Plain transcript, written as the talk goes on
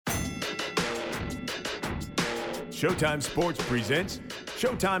Showtime Sports presents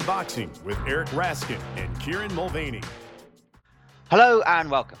Showtime Boxing with Eric Raskin and Kieran Mulvaney. Hello and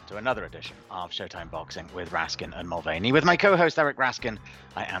welcome to another edition of Showtime Boxing with Raskin and Mulvaney. With my co-host Eric Raskin,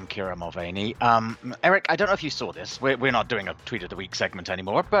 I am Kieran Mulvaney. Eric, I don't know if you saw this. We're not doing a Tweet of the Week segment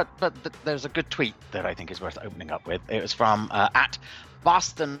anymore, but there's a good tweet that I think is worth opening up with. It was from at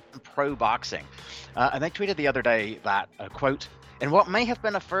Boston Pro Boxing. And they tweeted the other day that, quote, "In what may have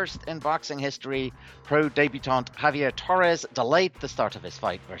been a first in boxing history, pro debutant Javier Torres delayed the start of his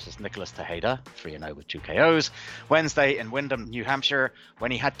fight versus Nicholas Tejeda, 3-0 with 2 KOs, Wednesday in Windham, New Hampshire,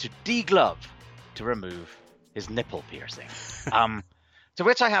 when he had to deglove to remove his nipple piercing." To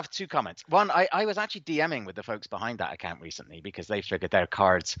which I have two comments. One, I was actually DMing with the folks behind that account recently because they figured their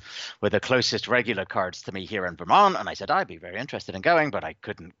cards were the closest regular cards to me here in Vermont. And I said, I'd be very interested in going, but I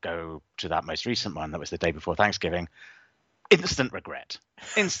couldn't go to that most recent one that was the day before Thanksgiving. Instant regret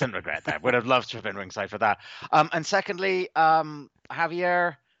there. Would have loved to have been ringside for that. And secondly,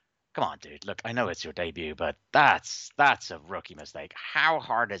 Javier, come on, dude. Look, I know it's your debut, but that's a rookie mistake. How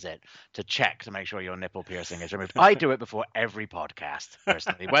hard is it to check to make sure your nipple piercing is removed? I do it before every podcast,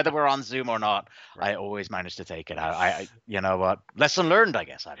 personally. Whether we're on Zoom or not, right. I always manage to take it out. I you know what? Lesson learned, I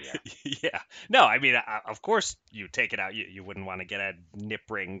guess, Javier. Yeah. No, I mean, of course you take it out. You wouldn't want to get a nip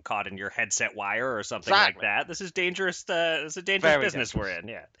ring caught in your headset wire or something like that. This is dangerous. It's a dangerous business we're in.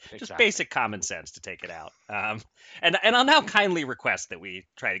 Yeah. Exactly. Just basic common sense to take it out. And I'll now kindly request that we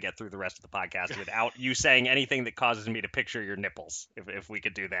try to get through the rest of the podcast without you saying anything that causes me to picture your nipples, if we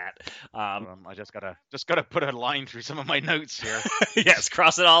could do that. I just gotta put a line through some of my notes here. Yes,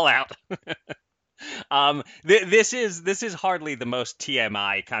 cross it all out. This is hardly the most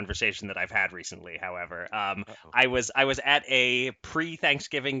TMI conversation that I've had recently. However, I was at a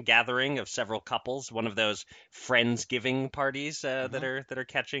pre-Thanksgiving gathering of several couples, one of those Friendsgiving parties that are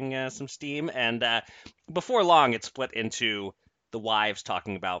catching some steam, and before long it split into the wives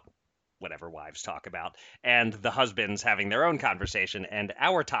talking about whatever wives talk about, and the husbands having their own conversation, and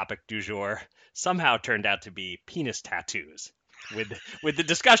our topic du jour somehow turned out to be penis tattoos, with the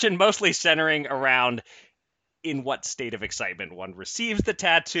discussion mostly centering around in what state of excitement one receives the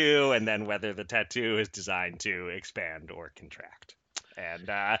tattoo, and then whether the tattoo is designed to expand or contract.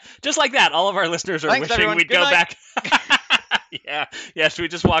 And just like that, all of our listeners are wishing everyone. We'd Good go night. back. Yeah, should we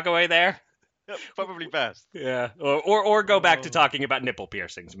just walk away there? Probably best. Yeah, or go back to talking about nipple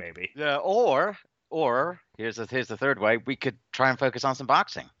piercings, maybe. Yeah, or here's the third way. We could try and focus on some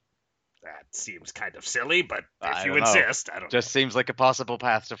boxing. That seems kind of silly, but if you don't know. insist, I don't know. Just seems like a possible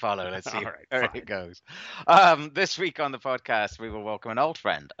path to follow. Let's see how it goes. This week on the podcast, we will welcome an old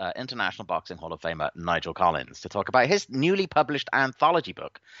friend, International Boxing Hall of Famer Nigel Collins, to talk about his newly published anthology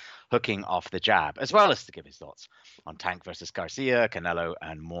book, Hooking Off the Jab, as well as to give his thoughts on Tank versus Garcia, Canelo,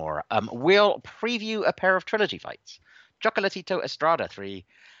 and more. We'll preview a pair of trilogy fights, Chocolatito Estrada 3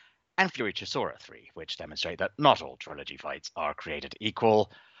 and Fury Chisora 3, which demonstrate that not all trilogy fights are created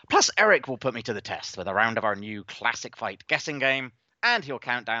equal. Plus, Eric will put me to the test with a round of our new classic fight guessing game, and he'll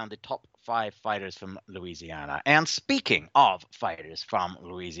count down the top 5 fighters from Louisiana. And speaking of fighters from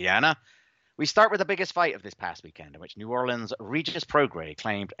Louisiana, we start with the biggest fight of this past weekend, in which New Orleans' Regis Prograis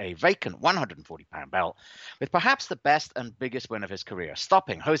claimed a vacant 140-pound belt with perhaps the best and biggest win of his career,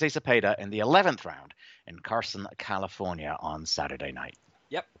 stopping Jose Zepeda in the 11th round in Carson, California on Saturday night.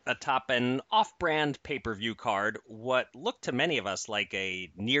 Yep, atop an off-brand pay-per-view card, what looked to many of us like a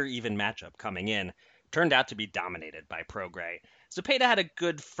near-even matchup coming in turned out to be dominated by Prograis. Zepeda had a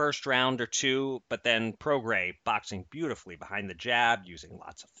good first round or two, but then Prograis, boxing beautifully behind the jab, using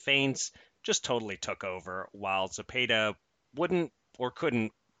lots of feints, just totally took over, while Zepeda wouldn't or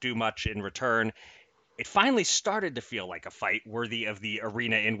couldn't do much in return. It finally started to feel like a fight worthy of the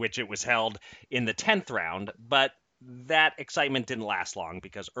arena in which it was held in the 10th round, but that excitement didn't last long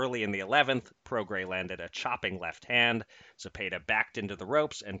because early in the 11th, Prograis landed a chopping left hand. Zepeda backed into the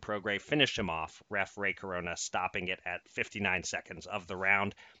ropes and Prograis finished him off, ref Ray Corona stopping it at 59 seconds of the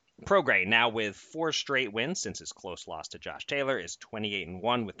round. Prograis, now with 4 straight wins since his close loss to Josh Taylor, is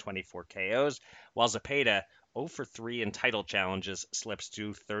 28-1 with 24 KOs, while Zepeda, 0-for-3 in title challenges, slips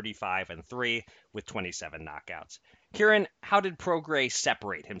to 35-3 with 27 knockouts. Kieran, how did Prograis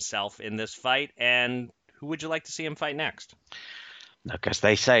separate himself in this fight, and who would you like to see him fight next? Look, as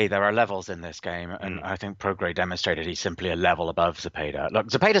they say, there are levels in this game, and I think Prograis demonstrated he's simply a level above Zepeda. Look,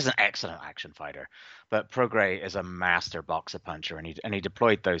 Zepeda's an excellent action fighter, but Prograis is a master boxer puncher, and he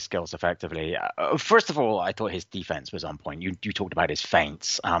deployed those skills effectively. First of all, I thought his defense was on point. You talked about his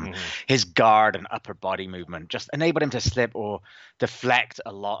feints. His guard and upper body movement just enabled him to slip or deflect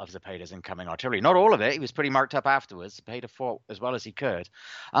a lot of Zepeda's incoming artillery. Not all of it. He was pretty marked up afterwards. Zepeda fought as well as he could.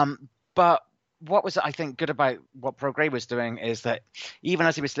 But what was, I think, good about what Prograis was doing is that even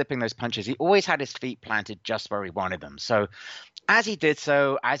as he was slipping those punches, he always had his feet planted just where he wanted them. So as he did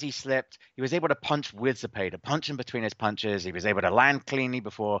so, as he slipped, he was able to punch with Zepeda, punch in between his punches. He was able to land cleanly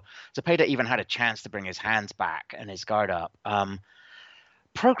before Zepeda even had a chance to bring his hands back and his guard up.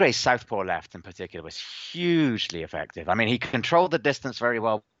 Prograis' southpaw left in particular was hugely effective. I mean, he controlled the distance very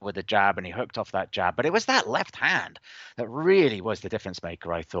well with the jab and he hooked off that jab, but it was that left hand that really was the difference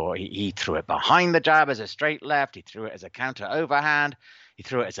maker, I thought. He threw it behind the jab as a straight left. He threw it as a counter overhand. He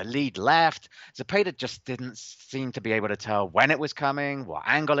threw it as a lead left. Zepeda just didn't seem to be able to tell when it was coming, what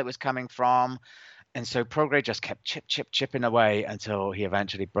angle it was coming from. And so Prograis just kept chipping away until he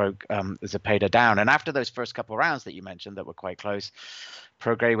eventually broke Zepeda down. And after those first couple of rounds that you mentioned that were quite close,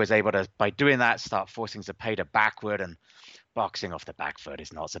 Prograis was able to, by doing that, start forcing Zepeda backward, and boxing off the back foot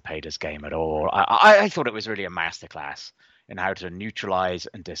is not Zepeda's game at all. I thought it was really a masterclass in how to neutralize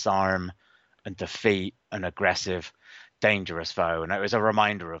and disarm and defeat an aggressive, dangerous foe. And it was a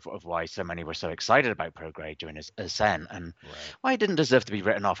reminder of why so many were so excited about Prograis during his ascent, and why he didn't deserve to be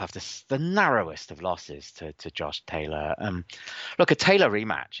written off after the narrowest of losses to Josh Taylor. Look, a Taylor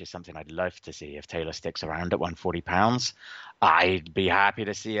rematch is something I'd love to see if Taylor sticks around at 140 pounds. I'd be happy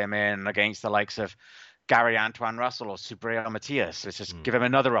to see him in against the likes of Gary Antoine Russell or Subriel Matias. Let's just give him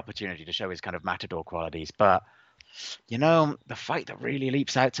another opportunity to show his kind of matador qualities. But, the fight that really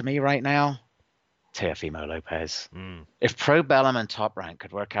leaps out to me right now, Teofimo Lopez. If Probellum and Top Rank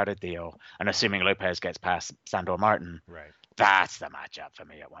could work out a deal, and assuming Lopez gets past Sandor Martin, that's the matchup for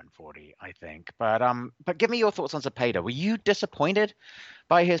me at 140, I think. But give me your thoughts on Zepeda. Were you disappointed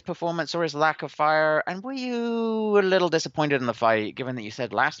by his performance or his lack of fire? And were you a little disappointed in the fight, given that you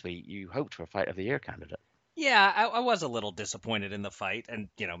said last week you hoped for a Fight of the Year candidate? Yeah, I was a little disappointed in the fight, and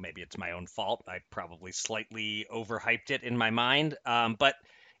maybe it's my own fault. I probably slightly overhyped it in my mind, but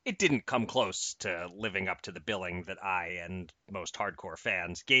it didn't come close to living up to the billing that I and most hardcore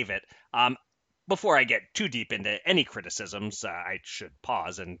fans gave it. Before I get too deep into any criticisms, I should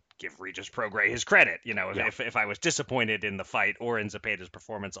pause and give Regis Prograis his credit. If I was disappointed in the fight or in Zepeda's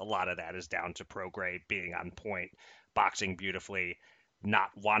performance, a lot of that is down to Prograis being on point, boxing beautifully, not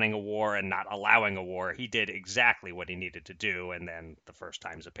wanting a war and not allowing a war. He did exactly what he needed to do, and then the first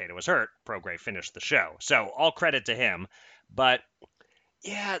time Zepeda was hurt, Prograis finished the show. So all credit to him. But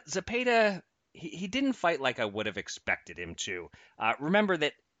yeah, Zepeda, he didn't fight like I would have expected him to. Remember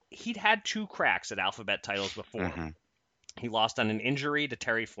that he'd had 2 cracks at alphabet titles before. He lost on an injury to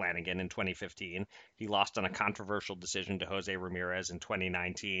Terry Flanagan in 2015. He lost on a controversial decision to Jose Ramirez in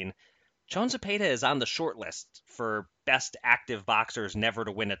 2019. Joan Zepeda is on the short list for best active boxers never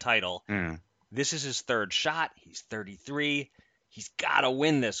to win a title. This is his 3rd shot. He's 33. He's got to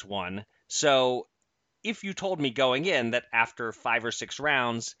win this one. So if you told me going in that after 5 or 6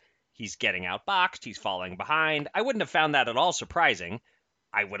 rounds, he's getting outboxed, he's falling behind, I wouldn't have found that at all surprising.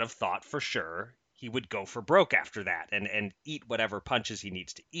 I would have thought for sure he would go for broke after that and eat whatever punches he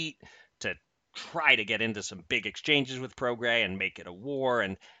needs to eat to try to get into some big exchanges with Prograis and make it a war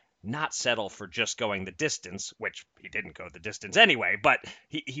and not settle for just going the distance, which he didn't go the distance anyway, but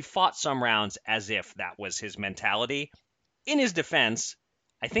he fought some rounds as if that was his mentality. In his defense,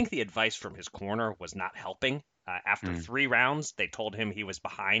 I think the advice from his corner was not helping. After 3 rounds, they told him he was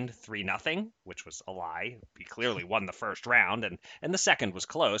behind 3-0, which was a lie. He clearly won the first round, and the second was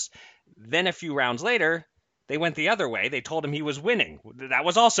close. Then a few rounds later, they went the other way. They told him he was winning. That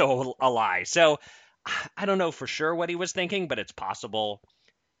was also a lie. So I don't know for sure what he was thinking, but it's possible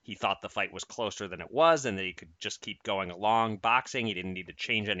he thought the fight was closer than it was and that he could just keep going along boxing. He didn't need to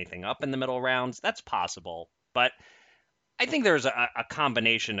change anything up in the middle rounds. That's possible. But I think there's a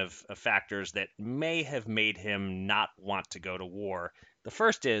combination of factors that may have made him not want to go to war. The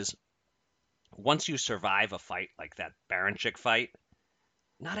first is, once you survive a fight like that Baranchik fight,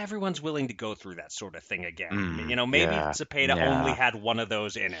 not everyone's willing to go through that sort of thing again. Maybe Zepeda only had one of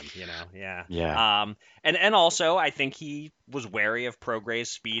those in him, And also, I think he was wary of Prograis'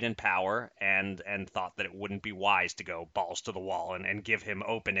 speed and power and thought that it wouldn't be wise to go balls to the wall and give him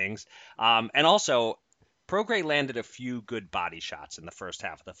openings. And also, Prograis landed a few good body shots in the first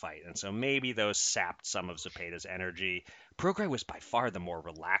half of the fight, and so maybe those sapped some of Zepeda's energy. Prograis was by far the more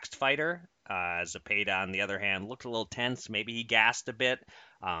relaxed fighter. Zepeda, on the other hand, looked a little tense. Maybe he gassed a bit.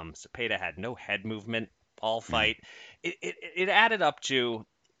 Zepeda had no head movement all fight. It added up to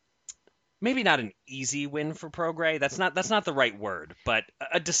maybe not an easy win for Prograis. That's not the right word, but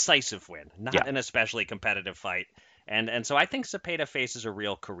a decisive win, not an especially competitive fight. And so I think Zepeda faces a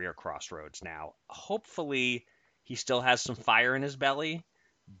real career crossroads now. Hopefully he still has some fire in his belly,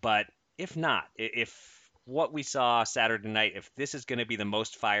 but if not, if what we saw Saturday night, if this is going to be the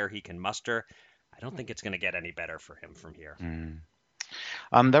most fire he can muster, I don't think it's going to get any better for him from here.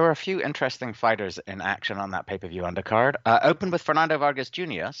 There were a few interesting fighters in action on that pay-per-view undercard. Opened with Fernando Vargas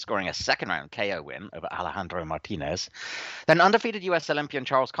Jr. scoring a second-round KO win over Alejandro Martinez. Then undefeated U.S. Olympian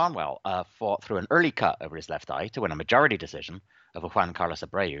Charles Conwell fought through an early cut over his left eye to win a majority decision over Juan Carlos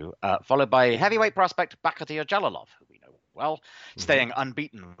Abreu, followed by heavyweight prospect Bakatir Jalolov, who we know well, staying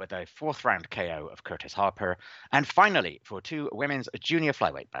unbeaten with a fourth-round KO of Curtis Harper. And finally, for two women's junior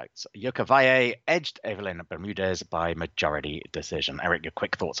flyweight bouts, Yuka Valle edged Evelyn Bermudez by majority decision. Eric, your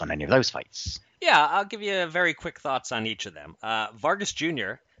quick thoughts on any of those fights? Yeah, I'll give you very quick thoughts on each of them. Vargas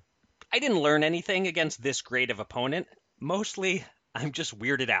Jr., I didn't learn anything against this great of opponent. Mostly, I'm just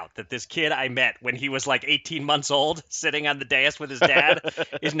weirded out that this kid I met when he was like 18 months old, sitting on the dais with his dad,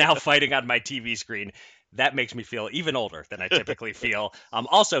 is now fighting on my TV screen. That makes me feel even older than I typically feel.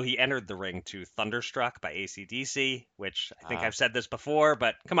 Also, he entered the ring to Thunderstruck by AC/DC, which I think I've said this before,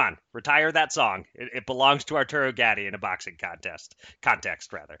 but come on, retire that song. It belongs to Arturo Gatti in a boxing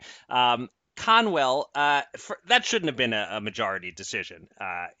context, rather. Conwell, that shouldn't have been a majority decision.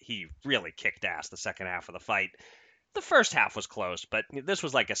 He really kicked ass the second half of the fight. The first half was close, but this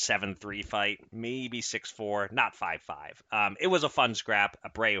was like a 7-3 fight, maybe 6-4, not 5-5. It was a fun scrap.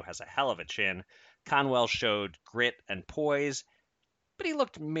 Abreu has a hell of a chin. Conwell showed grit and poise, but he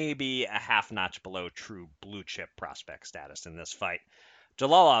looked maybe a half notch below true blue chip prospect status in this fight.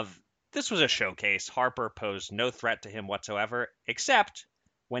 Jalolov, this was a showcase. Harper posed no threat to him whatsoever, except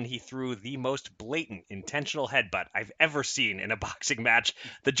when he threw the most blatant intentional headbutt I've ever seen in a boxing match.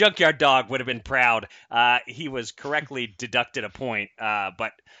 The Junkyard Dog would have been proud. He was correctly deducted a point,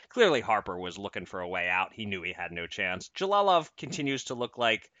 but clearly Harper was looking for a way out. He knew he had no chance. Jalolov continues to look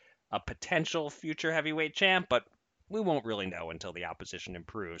like a potential future heavyweight champ, but we won't really know until the opposition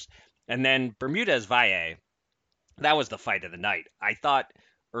improves. And then Bermudez Valle, that was the fight of the night. I thought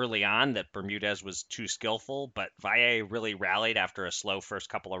early on that Bermudez was too skillful, but Valle really rallied after a slow first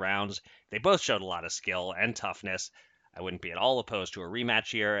couple of rounds. They both showed a lot of skill and toughness. I wouldn't be at all opposed to a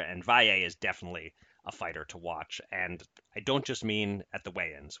rematch here, and Valle is definitely a fighter to watch. And I don't just mean at the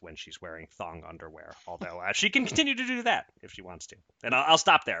weigh-ins when she's wearing thong underwear, although she can continue to do that if she wants to. And I'll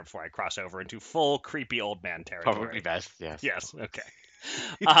stop there before I cross over into full creepy old man territory. Probably best, yes. Yes, okay.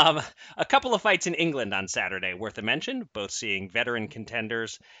 A couple of fights in England on Saturday worth a mention, both seeing veteran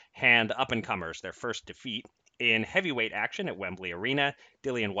contenders hand up-and-comers their first defeat. In heavyweight action at Wembley Arena,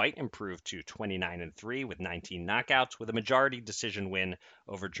 Dillian Whyte improved to 29-3 with 19 knockouts, with a majority decision win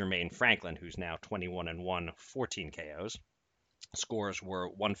over Jermaine Franklin, who's now 21-1, 14 KOs. Scores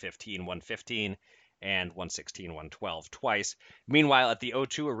were 115-115 and 116-112 twice. Meanwhile, at the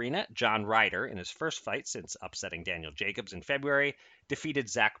O2 Arena, John Ryder, in his first fight since upsetting Daniel Jacobs in February, defeated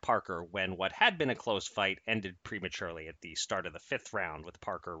Zach Parker when what had been a close fight ended prematurely at the start of the fifth round, with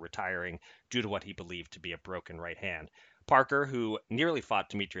Parker retiring due to what he believed to be a broken right hand. Parker, who nearly fought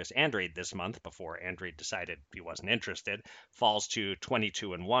Demetrius Andrade this month before Andrade decided he wasn't interested, falls to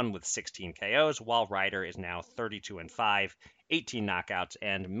 22-1 with 16 KOs, while Ryder is now 32-5, 18 knockouts,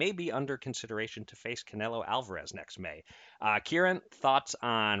 and may be under consideration to face Canelo Alvarez next May. Kieran, thoughts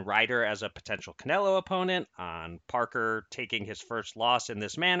on Ryder as a potential Canelo opponent, on Parker taking his first loss in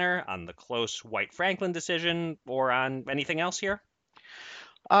this manner, on the close Whyte-Franklin decision, or on anything else here?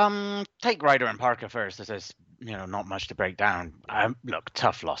 Take Ryder and Parker first. There's not much to break down. Look,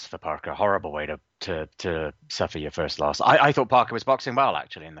 tough loss for Parker. Horrible way to suffer your first loss. I thought Parker was boxing well,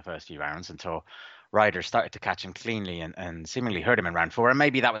 actually, in the first few rounds until Ryder started to catch him cleanly and seemingly hurt him in round 4. And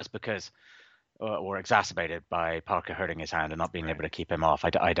maybe that was because, or exacerbated by Parker hurting his hand and not being able to keep him off.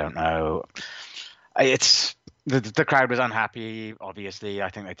 I don't know. It's the crowd was unhappy. Obviously, I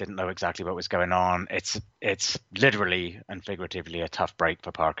think they didn't know exactly what was going on. It's literally and figuratively a tough break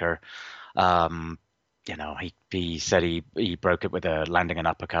for Parker. He said he broke it with landing an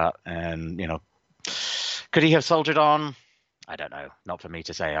uppercut, and could he have soldiered on? I don't know. Not for me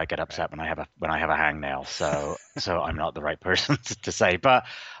to say. I get upset when I have a hangnail, so I'm not the right person to say. But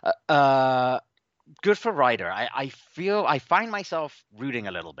good for Ryder. I find myself rooting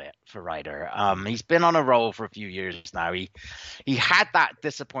a little bit for Ryder. He's been on a roll for a few years now. He had that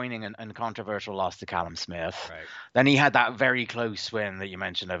disappointing and controversial loss to Callum Smith. Right. Then he had that very close win that you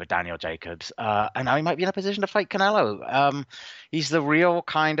mentioned over Daniel Jacobs. And now he might be in a position to fight Canelo. He's the real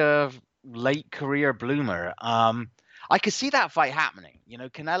kind of late career bloomer. I could see that fight happening.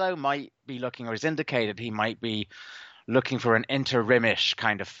 Canelo might be looking, or has indicated he might be looking for an interimish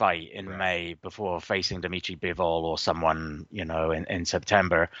kind of fight in May before facing Dimitri Bivol or someone, in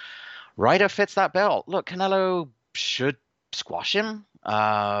September. Ryder fits that bill. Look, Canelo should squash him,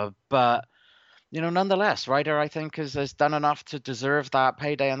 but nonetheless, Ryder, I think, has done enough to deserve that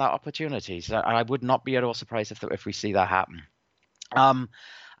payday and that opportunity. So I would not be at all surprised if we see that happen. Um,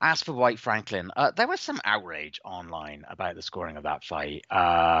 as for White Franklin, there was some outrage online about the scoring of that fight.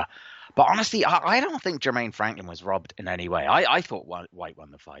 But honestly, I don't think Jermaine Franklin was robbed in any way. I thought White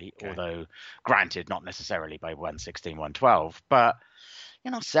won the fight, Okay. although granted, not necessarily by 116, 112. But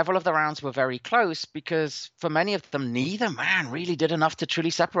several of the rounds were very close because for many of them, neither man really did enough to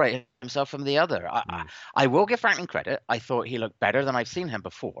truly separate himself from the other. I will give Franklin credit. I thought he looked better than I've seen him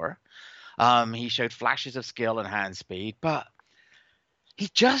before. He showed flashes of skill and hand speed, but he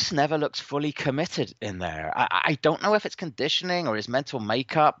just never looks fully committed in there. I don't know if it's conditioning or his mental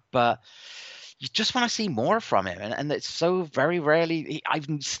makeup, but you just want to see more from him. And it's so very rarely, I've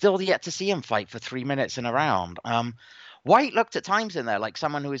still yet to see him fight for 3 minutes in a round. White looked at times in there like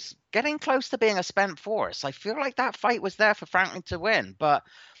someone who was getting close to being a spent force. I feel like that fight was there for Franklin to win, but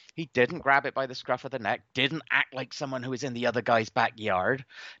he didn't grab it by the scruff of the neck, didn't act like someone who was in the other guy's backyard,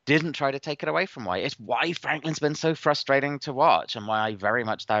 didn't try to take it away from White. It's why Franklin's been so frustrating to watch and why I very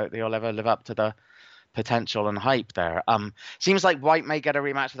much doubt he'll ever live up to the potential and hype there. Seems like White may get a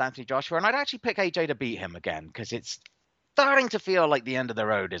rematch with Anthony Joshua, and I'd actually pick AJ to beat him again because it's starting to feel like the end of the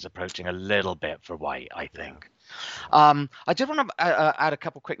road is approaching a little bit for White, I think. I did want to add a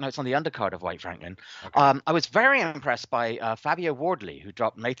couple quick notes on the undercard of White Franklin. Okay. I was very impressed by Fabio Wardley, who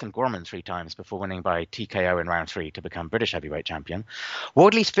dropped Nathan Gorman 3 times before winning by TKO in round 3 to become British heavyweight champion.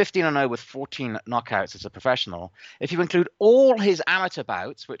 Wardley's 15-0 with 14 knockouts as a professional. If you include all his amateur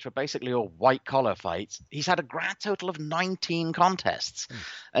bouts, which were basically all white-collar fights, he's had a grand total of 19 contests.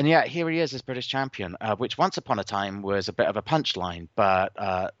 And yet here he is as British champion, which once upon a time was a bit of a punchline, but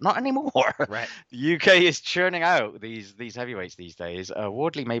not anymore. Right. The UK is churning out these heavyweights these days.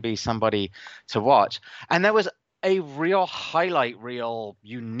 Wardley may be somebody to watch. And there was a real highlight, real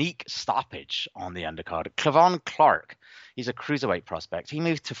unique stoppage on the undercard. Clavon Clark, he's a cruiserweight prospect. He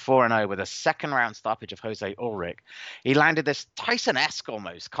moved to 4-0 with a second round stoppage of Jose Ulrich. He landed this Tyson-esque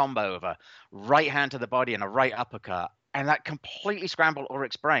almost combo of a right hand to the body and a right uppercut. And that completely scrambled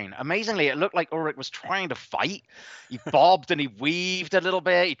Ulrich's brain. Amazingly, it looked like Ulrich was trying to fight. He bobbed and he weaved a little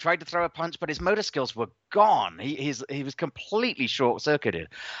bit. He tried to throw a punch, but his motor skills were gone. He was completely short-circuited,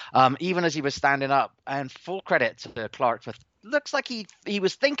 even as he was standing up. And full credit to Clark for looks like he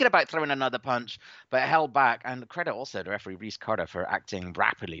was thinking about throwing another punch, but held back. And credit also to referee Reese Carter for acting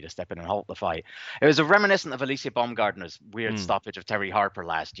rapidly to step in and halt the fight. It was a reminiscent of Alicia Baumgardner's weird stoppage of Terry Harper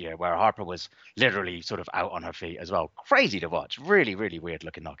last year, where Harper was literally sort of out on her feet as well. Crazy to watch. Really, really weird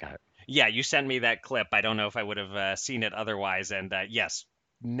looking knockout. Yeah, you sent me that clip. I don't know if I would have seen it otherwise. And yes,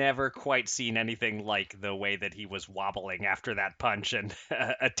 never quite seen anything like the way that he was wobbling after that punch and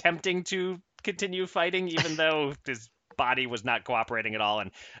attempting to continue fighting, even though his body was not cooperating at all.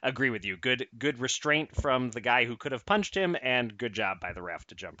 And agree with you. Good restraint from the guy who could have punched him, and good job by the ref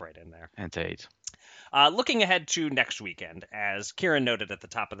to jump right in there. Indeed. Looking ahead to next weekend, as Kieran noted at the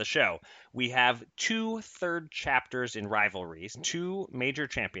top of the show, we have 2 third chapters in rivalries, 2 major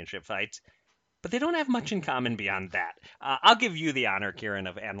championship fights, but they don't have much in common beyond that. I'll give you the honor, Kieran,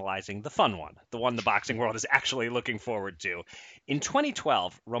 of analyzing the fun one, the one the boxing world is actually looking forward to. In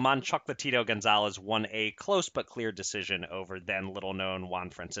 2012, Roman Chocolatito Gonzalez won a close but clear decision over then little-known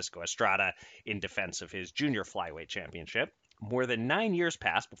Juan Francisco Estrada in defense of his junior flyweight championship. More than 9 years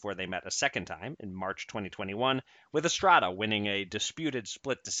passed before they met a second time in March 2021, with Estrada winning a disputed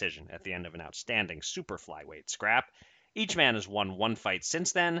split decision at the end of an outstanding super flyweight scrap. Each man has won 1 fight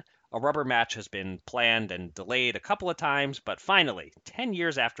since then. A rubber match has been planned and delayed a couple of times, but finally, 10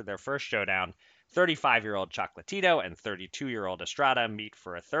 years after their first showdown, 35-year-old Chocolatito and 32-year-old Estrada meet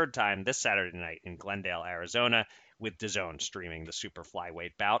for a third time this Saturday night in Glendale, Arizona, with DAZN streaming the super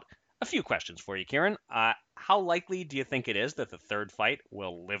flyweight bout. A few questions for you, Kieran. How likely do you think it is that the third fight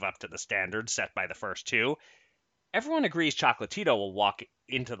will live up to the standards set by the first 2? Everyone agrees Chocolatito will walk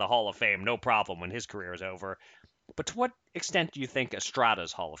into the Hall of Fame no problem when his career is over. But to what extent do you think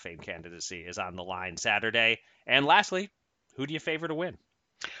Estrada's Hall of Fame candidacy is on the line Saturday? And lastly, who do you favor to win?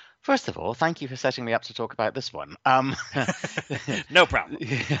 First of all, thank you for setting me up to talk about this one. No problem.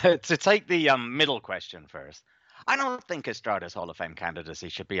 To take the middle question first, I don't think Estrada's Hall of Fame candidacy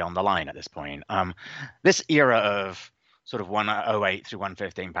should be on the line at this point. This era of sort of 108 through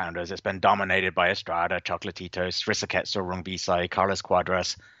 115 pounders, it's been dominated by Estrada, Chocolatito, Srisaketo, Rungbisai, Carlos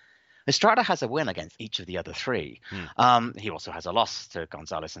Cuadras. Estrada has a win against each of the other 3. He also has a loss to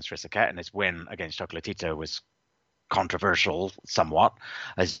Gonzalez and Srisaket, and his win against Chocolatito was controversial somewhat,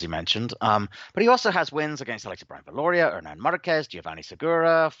 as you mentioned. But he also has wins against Alexa Brian Valoria, Hernan Marquez, Giovanni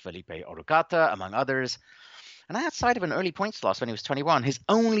Segura, Felipe Orugata, among others. And outside of an early points loss when he was 21, his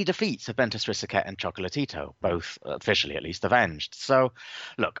only defeats have been to Srisaket and Chocolatito, both officially at least avenged. So,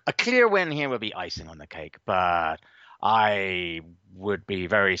 look, a clear win here would be icing on the cake, but I would be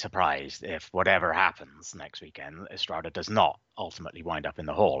very surprised if whatever happens next weekend, Estrada does not ultimately wind up in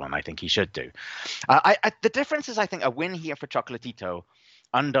the hall, and I think he should do. The difference is, I think, a win here for Chocolatito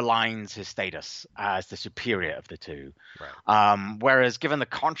underlines his status as the superior of the two. Right. Whereas given the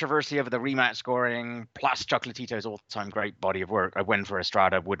controversy of the rematch scoring, plus Chocolatito's all-time great body of work, a win for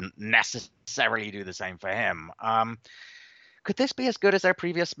Estrada wouldn't necessarily do the same for him. Could this be as good as their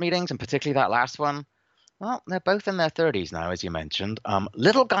previous meetings, and particularly that last one? Well, they're both in their 30s now, as you mentioned.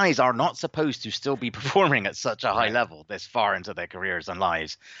 Little guys are not supposed to still be performing at such a high level this far into their careers and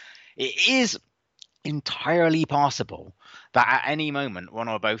lives. It is entirely possible that at any moment one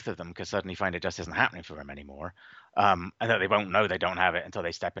or both of them could suddenly find it just isn't happening for them anymore, and that they won't know they don't have it until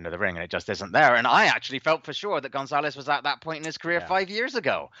they step into the ring and it just isn't there. And I actually felt for sure that Gonzalez was at that point in his career 5 years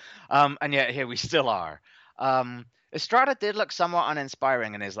ago, and yet here we still are. Estrada did look somewhat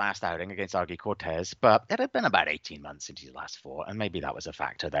uninspiring in his last outing against Augie Cortez, but it had been about 18 months since he last fought, and maybe that was a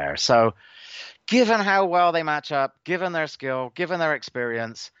factor there. So given how well they match up, given their skill, given their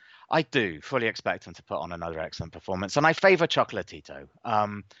experience, I do fully expect him to put on another excellent performance, and I favor Chocolatito.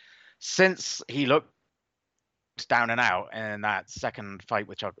 Since he looked down and out in that second fight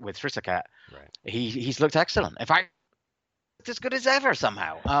with Srisaket, he's looked excellent. In fact, as good as ever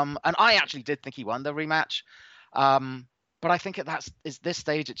somehow. And I actually did think he won the rematch. But I think at this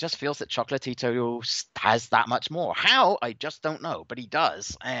stage, it just feels that Chocolatito has that much more. How? I just don't know, but he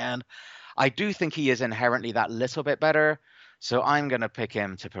does. And I do think he is inherently that little bit better. So I'm going to pick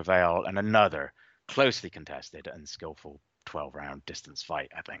him to prevail in another closely contested and skillful 12-round distance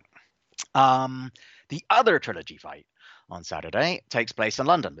fight, I think. The other trilogy fight on Saturday takes place in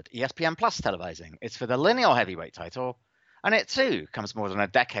London with ESPN Plus televising. It's for the lineal heavyweight title, and it too comes more than a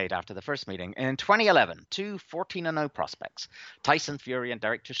decade after the first meeting. In 2011, two 14-0 prospects, Tyson Fury and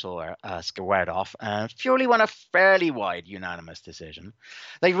Derek Chisora, squared off, and Fury won a fairly wide unanimous decision.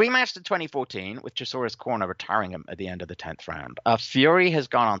 They rematched in 2014, with Chisora's corner retiring him at the end of the 10th round. Fury has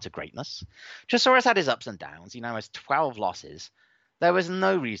gone on to greatness. Chisora's had his ups and downs. He now has 12 losses. There was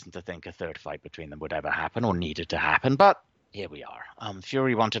no reason to think a third fight between them would ever happen or needed to happen, but here we are.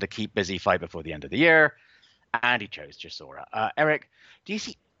 Fury wanted to keep busy fight before the end of the year, and he chose Chisora. Eric, do you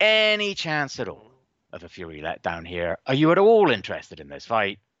see any chance at all of a Fury letdown here? Are you at all interested in this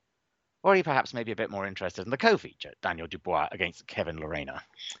fight? Or are you perhaps maybe a bit more interested in the co-feature, Daniel Dubois against Kevin Lorena?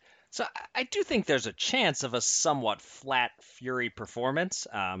 So I do think there's a chance of a somewhat flat Fury performance.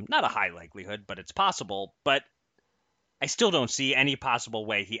 Not a high likelihood, but it's possible. But I still don't see any possible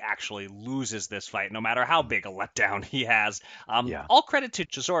way he actually loses this fight, no matter how big a letdown he has. All credit to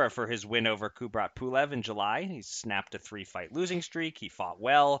Chisora for his win over Kubrat Pulev in July. He snapped a 3-fight losing streak. He fought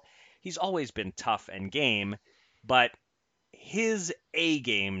well. He's always been tough and game, but his A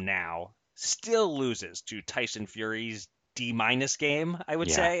game now still loses to Tyson Fury's D- game, I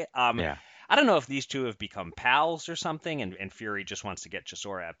would say. I don't know if these two have become pals or something, and Fury just wants to get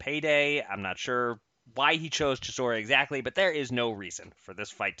Chisora a payday. I'm not sure why he chose Chisora exactly, but there is no reason for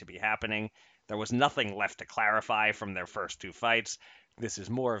this fight to be happening. There was nothing left to clarify from their first two fights. This is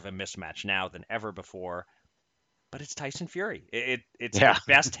more of a mismatch now than ever before. But it's Tyson Fury. It's the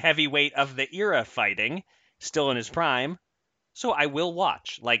best heavyweight of the era fighting, still in his prime. So I will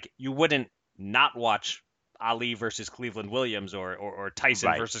watch. Like, you wouldn't not watch Ali versus Cleveland Williams or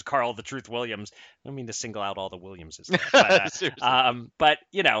Tyson versus Carl the Truth Williams. I don't mean to single out all the Williamses there, but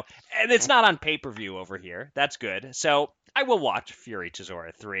you know, and it's not on pay-per-view over here. That's good. So I will watch Fury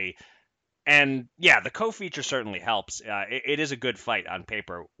Chisora 3. And yeah, the co-feature certainly helps. It is a good fight on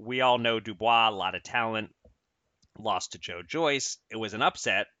paper. We all know Dubois, a lot of talent, lost to Joe Joyce. It was an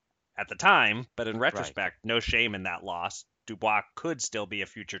upset at the time, but in retrospect, no shame in that loss. Dubois could still be a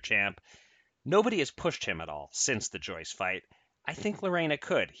future champ. Nobody has pushed him at all since the Joyce fight. I think Lorena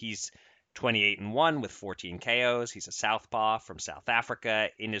could. He's 28-1 with 14 KOs. He's a southpaw from South Africa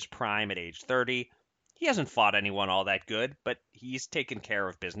in his prime at age 30. He hasn't fought anyone all that good, but he's taken care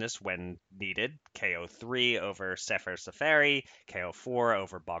of business when needed. KO 3 over Sefer Seferi, KO 4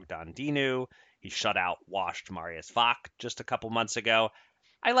 over Bogdan Dinu. He shut out washed Marius Vach just a couple months ago.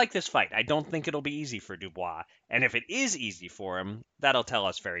 I like this fight. I don't think it'll be easy for Dubois. And if it is easy for him, that'll tell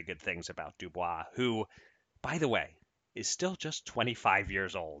us very good things about Dubois, who, by the way, is still just 25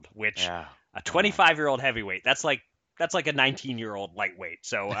 years old, which a 25-year-old heavyweight, that's like a 19-year-old lightweight.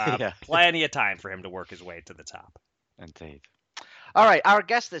 So plenty of time for him to work his way to the top. Indeed. All right, our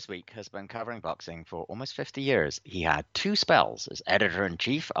guest this week has been covering boxing for almost 50 years. He had two spells as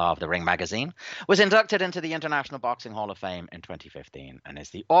editor-in-chief of The Ring magazine, was inducted into the International Boxing Hall of Fame in 2015, and is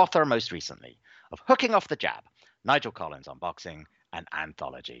the author most recently of Hooking Off the Jab, Nigel Collins on Boxing, an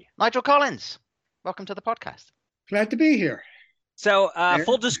anthology. Nigel Collins, welcome to the podcast. Glad to be here. So,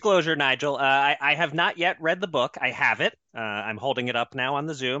 full disclosure, Nigel, I have not yet read the book. I have it. I'm holding it up now on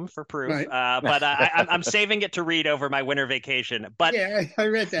the Zoom for proof. Right. But I'm saving it to read over my winter vacation. But yeah, I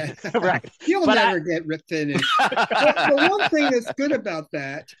read that. Right. You'll never get finished. The one thing that's good about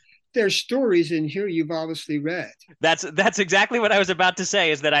that, there's stories in here you've obviously read. That's exactly what I was about to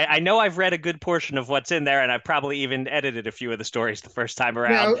say, is that I know I've read a good portion of what's in there, and I've probably even edited a few of the stories the first time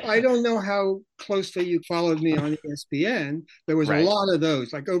around. Now, I don't know how closely you followed me on ESPN. There was a lot of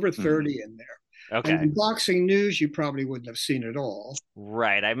those, like over 30 in there. Okay. And in Boxing News, you probably wouldn't have seen it all.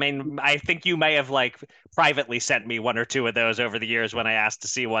 Right. I mean, I think you may have privately sent me one or two of those over the years when I asked to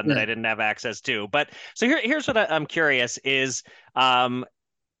see one that I didn't have access to. But so here's what I'm curious is,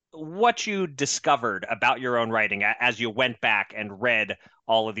 what you discovered about your own writing as you went back and read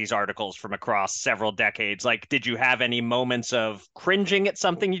all of these articles from across several decades. Like, did you have any moments of cringing at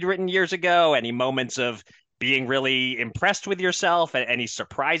something you'd written years ago? Any moments of being really impressed with yourself? Any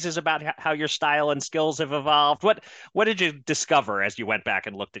surprises about how your style and skills have evolved? What did you discover as you went back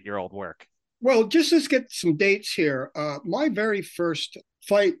and looked at your old work? Well, just let's get some dates here. My very first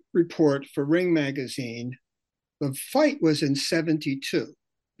fight report for Ring magazine, the fight was in 72.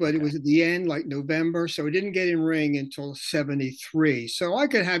 But it was at the end, like November, so it didn't get in Ring until 73. So I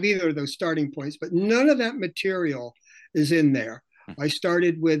could have either of those starting points, but none of that material is in there. I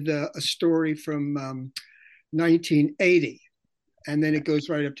started with a story from 1980, and then it goes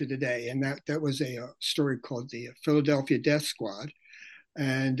right up to today. And that was a story called the Philadelphia Death Squad.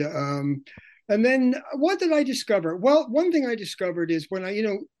 And then what did I discover? Well, one thing I discovered is when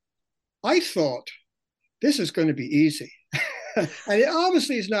I thought this is going to be easy. And it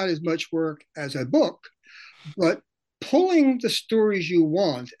obviously is not as much work as a book, but pulling the stories you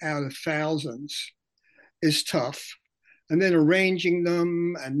want out of thousands is tough. And then arranging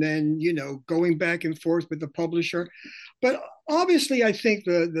them and then, going back and forth with the publisher. But obviously, I think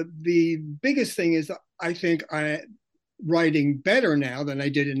the biggest thing is I think I'm writing better now than I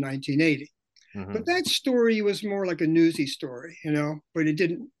did in 1980. Mm-hmm. But that story was more like a newsy story, but it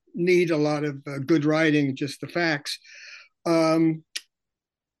didn't need a lot of good writing, just the facts.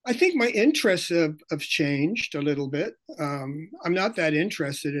 I think my interests have changed a little bit. I'm not that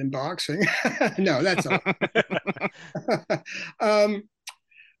interested in boxing. No, that's all.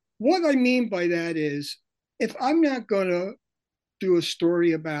 What I mean by that is, if I'm not going to do a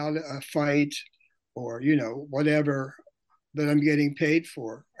story about a fight or, whatever that I'm getting paid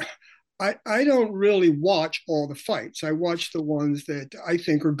for, I don't really watch all the fights. I watch the ones that I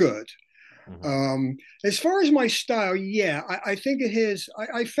think are good. Mm-hmm. As far as my style, I think it is.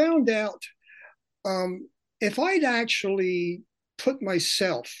 I found out if I'd actually put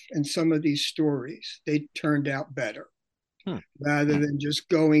myself in some of these stories, they turned out better rather than just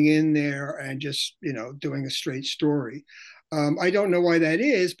going in there and just, doing a straight story. I don't know why that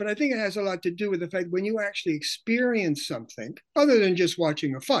is, but I think it has a lot to do with the fact when you actually experience something other than just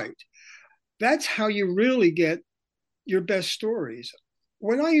watching a fight, that's how you really get your best stories.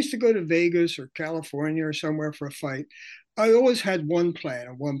 When I used to go to Vegas or California or somewhere for a fight, I always had one plan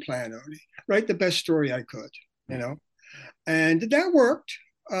and one plan only, write the best story I could, and that worked.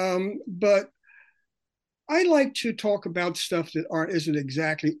 But I like to talk about stuff that isn't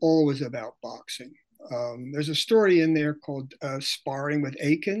exactly always about boxing. There's a story in there called Sparring with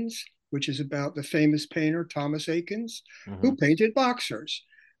Akins, which is about the famous painter, Thomas Akins, who painted boxers.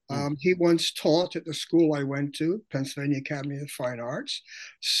 He once taught at the school I went to, Pennsylvania Academy of Fine Arts.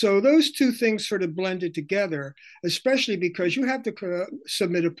 So those two things sort of blended together, especially because you have to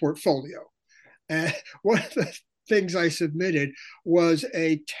submit a portfolio. And one of the things I submitted was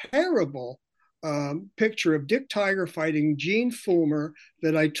a terrible picture of Dick Tiger fighting Gene Fulmer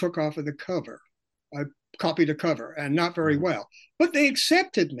that I took off of the cover. I copied a cover and not very well, but they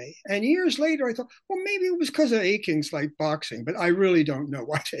accepted me. And years later, I thought, well, maybe it was because of Akins like boxing, but I really don't know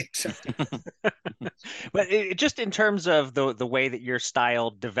why they accepted me. But just in terms of the way that your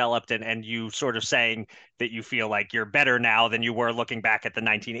style developed and you sort of saying that you feel like you're better now than you were looking back at the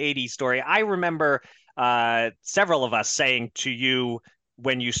 1980s story, I remember several of us saying to you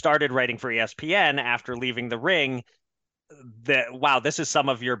when you started writing for ESPN after leaving the Ring, that wow, this is some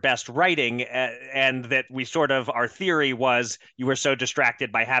of your best writing, and that we sort of, our theory was you were so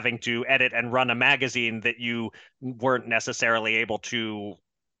distracted by having to edit and run a magazine that you weren't necessarily able to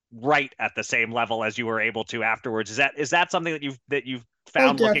write at the same level as you were able to afterwards. Is that something that you've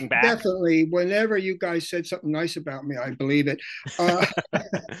found looking back? Definitely. Whenever you guys said something nice about me, I believe it. Uh,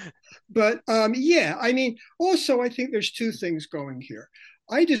 but yeah, I mean, also, I think there's two things going here.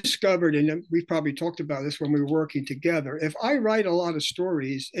 I discovered, and we've probably talked about this when we were working together, if I write a lot of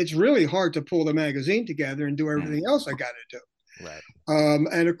stories, it's really hard to pull the magazine together and do everything else I got to do. Right.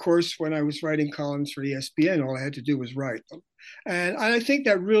 And of course, when I was writing columns for ESPN, all I had to do was write them. And I think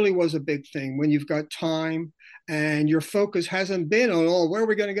that really was a big thing when you've got time and your focus hasn't been on, oh, where are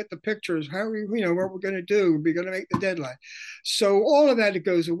we going to get the pictures? How are we, what we're going to do? We're going to make the deadline. So all of that, it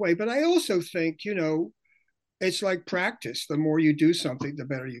goes away. But I also think, it's like practice. The more you do something, the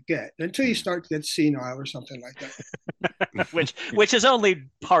better you get, until you start to get senile or something like that. which has only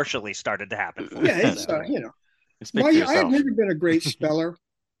partially started to happen. Yeah, it's, I've never been a great speller.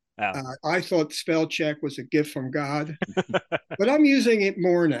 Oh. I thought spell check was a gift from God, but I'm using it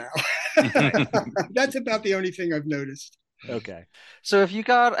more now. That's about the only thing I've noticed. Okay. So have you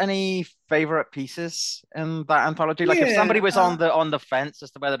got any favorite pieces in that anthology? Like if somebody was on the fence as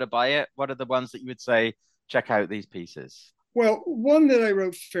to whether to buy it, what are the ones that you would say, check out these pieces? Well, one that I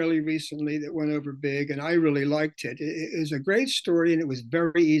wrote fairly recently that went over big, and I really liked it. It is a great story, and it was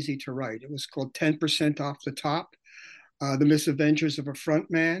very easy to write. It was called 10% Off the Top, The Misadventures of a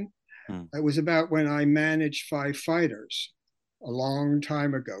Frontman. It was about when I managed 5 fighters a long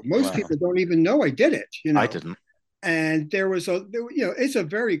time ago. Most people don't even know I did it. I didn't. And it's a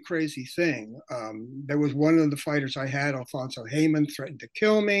very crazy thing. There was one of the fighters I had, Alfonso Heyman, threatened to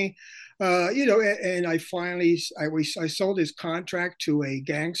kill me. And I finally, I sold his contract to a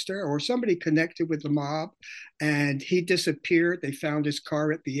gangster or somebody connected with the mob, and he disappeared. They found his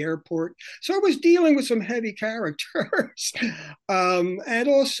car at the airport. So I was dealing with some heavy characters. And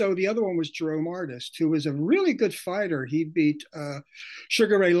also the other one was Jerome Artist, who was a really good fighter. He beat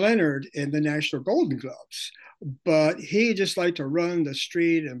Sugar Ray Leonard in the National Golden Gloves, but he just liked to run the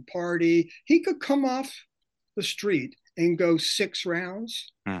street and party. He could come off the street and go 6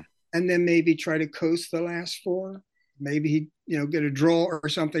 rounds. And then maybe try to coast the last 4. Maybe he'd, get a draw or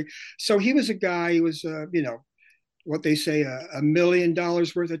something. So he was a guy who was, what they say, $1 million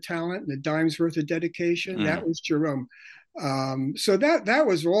worth of talent and a dime's worth of dedication. That was Jerome. So that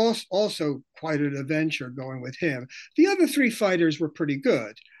was also quite an adventure going with him. The other 3 fighters were pretty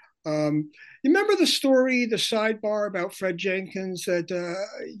good. You remember the story, the sidebar about Fred Jenkins that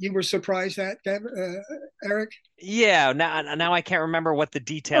you were surprised at, Eric? Yeah, now I can't remember what the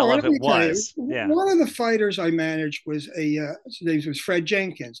detail of it was. Yeah. One of the fighters I managed was his name was Fred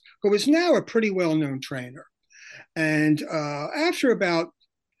Jenkins, who is now a pretty well-known trainer. And after about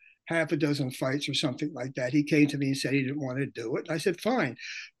half a dozen fights or something like that, he came to me and said he didn't want to do it. And I said, fine.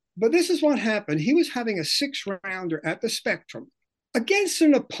 But this is what happened. He was having a 6-rounder at the Spectrum against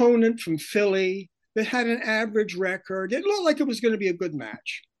an opponent from Philly that had an average record. It looked like it was going to be a good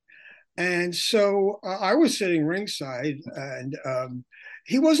match. And so I was sitting ringside, and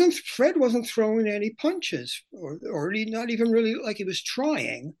Fred wasn't throwing any punches, or he not even really like he was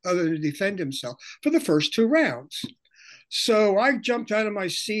trying other than to defend himself for the first 2 rounds. So I jumped out of my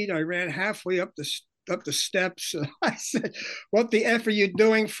seat. I ran halfway up the steps. I said, what the F are you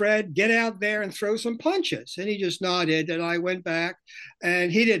doing, Fred? Get out there and throw some punches. And he just nodded, and I went back, and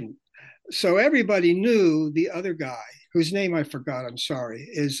he didn't. So everybody knew the other guy, whose name I forgot, I'm sorry,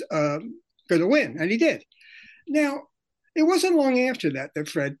 is going to win, and he did. Now, it wasn't long after that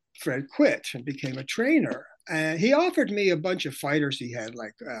Fred quit and became a trainer. And he offered me a bunch of fighters he had,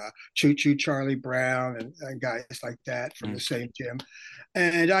 like Choo Choo Charlie Brown and guys like that from the same gym.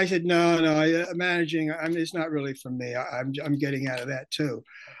 And I said, no, managing, it's not really for me. I'm getting out of that too.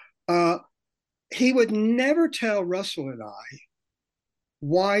 He would never tell Russell and I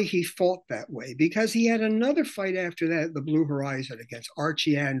why he fought that way, because he had another fight after that, the Blue Horizon, against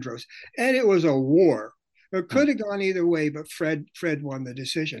Archie Andros, and it was a war. It could have gone either way, but Fred won the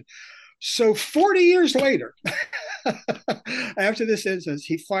decision. So 40 years later, after this instance,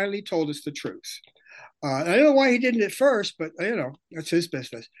 he finally told us the truth. I don't know why he didn't at first, but that's his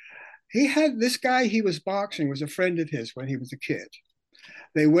business. He had this guy he was boxing was a friend of his when he was a kid.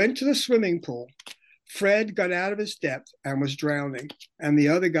 They went to the swimming pool. Fred got out of his depth and was drowning, and the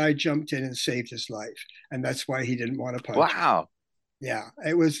other guy jumped in and saved his life, and that's why he didn't want to punch. Wow. Yeah,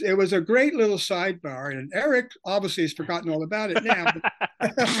 it was a great little sidebar, and Eric obviously has forgotten all about it now.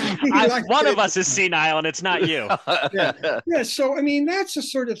 One of us is senile, and it's not you. Yeah. So that's the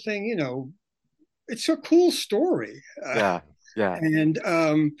sort of thing, it's a cool story. Yeah.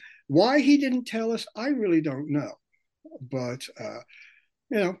 And why he didn't tell us, I really don't know. But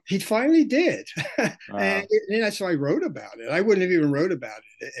he finally did. And that's why I wrote about it. I wouldn't have even wrote about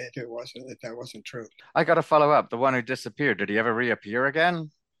it if that wasn't true. I got to follow up. The one who disappeared, did he ever reappear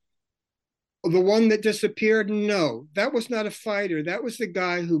again? The one that disappeared, no, that was not a fighter. That was the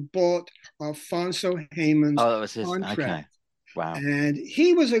guy who bought Alfonso Heyman's that was his contract. Okay. Wow. And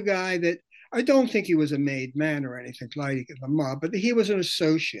he was a guy that I don't think he was a made man or anything like the mob, but he was an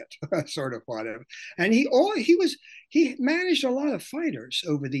associate, sort of whatever. And he managed a lot of fighters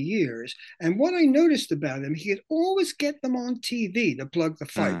over the years. And what I noticed about him, he could always get them on TV to plug the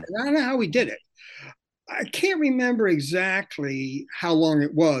fight. And I don't know how he did it. I can't remember exactly how long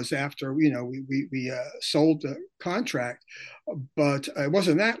it was after we sold the contract, but it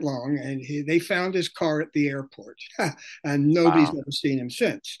wasn't that long. And they found his car at the airport, and nobody's ever seen him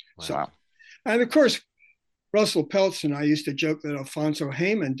since. Wow. So, and of course, Russell Peltz and I used to joke that Alfonso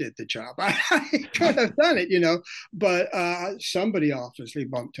Heyman did the job. I could have done it, but somebody obviously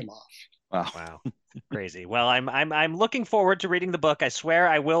bumped him off. Wow. Crazy. Well, I'm looking forward to reading the book. I swear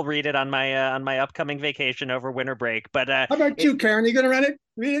I will read it on my upcoming vacation over winter break. But how about you, Karen? You gonna read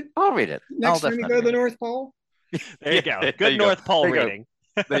it? I'll read it next time you go to the North Pole. There you go. Good North Pole reading.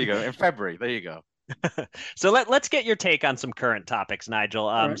 There you go. In February. There you go. So let's get your take on some current topics, Nigel.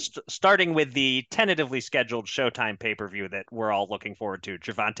 Right. Starting with the tentatively scheduled Showtime pay-per-view that we're all looking forward to,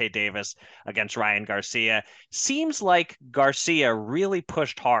 Gervonta Davis against Ryan Garcia. Seems like Garcia really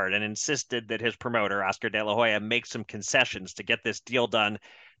pushed hard and insisted that his promoter, Oscar De La Hoya, make some concessions to get this deal done.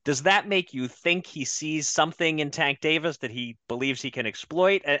 Does that make you think he sees something in Tank Davis that he believes he can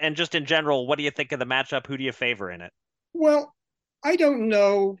exploit? And just in general, what do you think of the matchup? Who do you favor in it? Well, I don't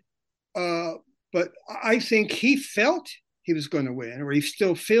know. But I think he felt he was going to win, or he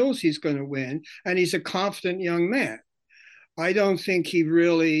still feels he's going to win, and he's a confident young man. I don't think he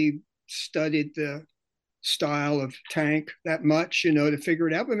really studied the style of Tank that much, to figure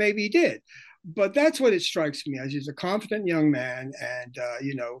it out, but maybe he did. But that's what it strikes me as. He's a confident young man, and,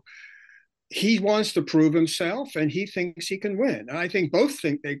 he wants to prove himself, and he thinks he can win. And I think both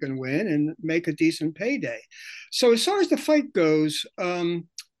think they can win and make a decent payday. So as far as the fight goes,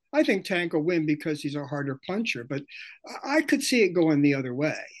 I think Tank will win because he's a harder puncher, but I could see it going the other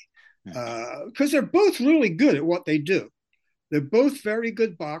way because they're both really good at what they do. They're both very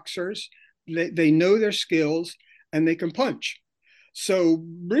good boxers. They know their skills and they can punch. So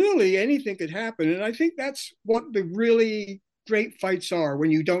really anything could happen. And I think that's what the really great fights are,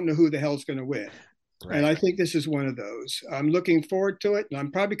 when you don't know who the hell's going to win. Right. And I think this is one of those. I'm looking forward to it, and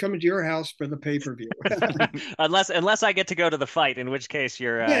I'm probably coming to your house for the pay-per-view. unless I get to go to the fight, in which case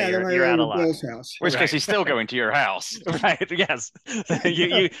you're out of luck. House. Which case he's still going to your house. Right? Yes.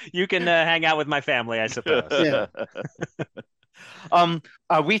 you can hang out with my family, I suppose. Yeah.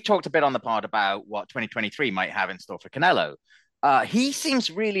 We talked a bit on the pod about what 2023 might have in store for Canelo. He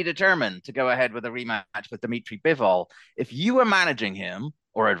seems really determined to go ahead with a rematch with Dimitri Bivol. If you were managing him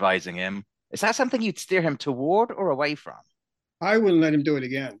or advising him, is that something you'd steer him toward or away from? I wouldn't let him do it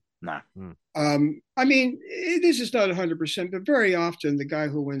again. No. I mean, this is not 100%, but very often the guy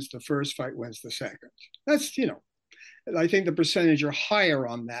who wins the first fight wins the second. That's, I think the percentage are higher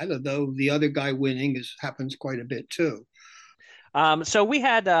on that, although the other guy winning happens quite a bit too. So we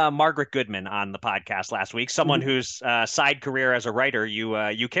had Margaret Goodman on the podcast last week, someone whose side career as a writer you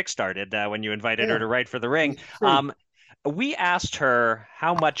kickstarted when you invited her to write for The Ring. We asked her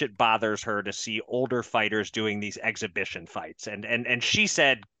how much it bothers her to see older fighters doing these exhibition fights, and she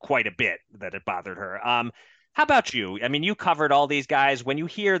said quite a bit that it bothered her. How about you? I mean, you covered all these guys. When you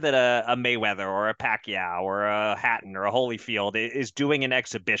hear that a Mayweather or a Pacquiao or a Hatton or a Holyfield is doing an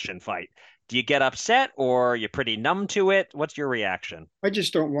exhibition fight, do you get upset or are you pretty numb to it? What's your reaction? I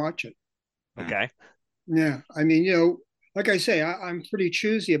just don't watch it. Okay. Yeah. I mean, like I say, I'm pretty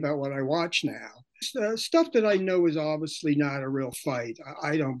choosy about what I watch now. Stuff that I know is obviously not a real fight,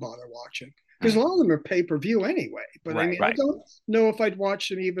 I don't bother watching. Because a lot of them are pay-per-view anyway. But I mean, I don't know if I'd watch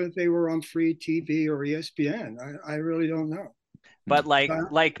them even if they were on free TV or ESPN. I really don't know. But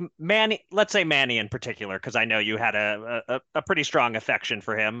like Manny, let's say Manny in particular, because I know you had a pretty strong affection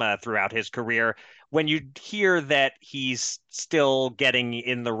for him throughout his career. When you hear that he's still getting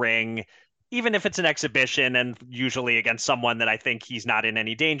in the ring, even if it's an exhibition and usually against someone that I think he's not in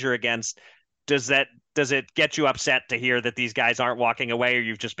any danger against, does it get you upset to hear that these guys aren't walking away, or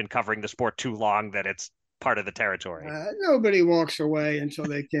you've just been covering the sport too long that it's part of the territory? Nobody walks away until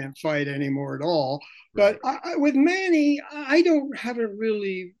they can't fight anymore at all. But with Manny, I haven't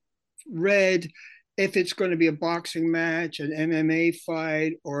really read if it's going to be a boxing match, an MMA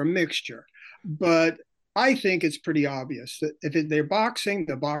fight, or a mixture. But I think it's pretty obvious that if they're boxing,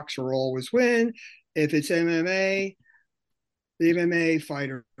 the boxer will always win. If it's MMA, the MMA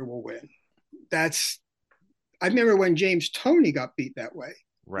fighter will win. I remember when James Toney got beat that way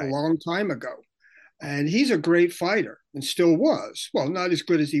a long time ago. And he's a great fighter and still was. Well, not as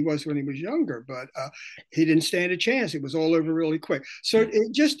good as he was when he was younger, but he didn't stand a chance. It was all over really quick. So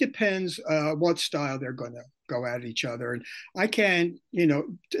it just depends what style they're going to go at each other. And I can't,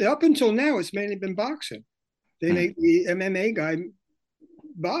 up until now, it's mainly been boxing. They make the MMA guy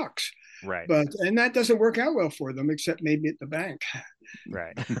box. Right. And that doesn't work out well for them, except maybe at the bank.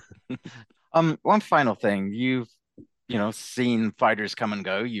 Right. One final thing. You've seen fighters come and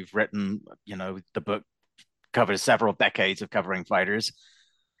go. You've written, the book covers several decades of covering fighters.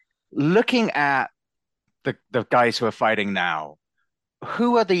 Looking at the guys who are fighting now,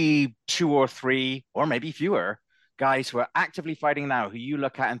 who are the 2 or 3, or maybe fewer, guys who are actively fighting now who you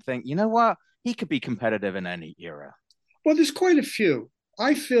look at and think, you know what, he could be competitive in any era? Well, there's quite a few.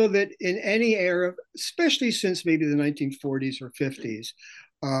 I feel that in any era, especially since maybe the 1940s or 50s,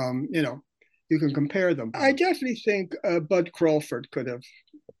 you can compare them. I definitely think Bud Crawford could have.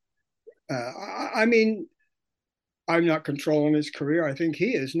 I'm not controlling his career. I think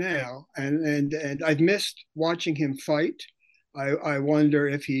he is now, and I've missed watching him fight. I wonder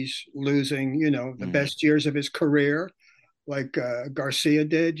if he's losing, the best years of his career, like Garcia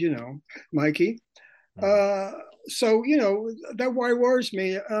did, Mikey. So that why worries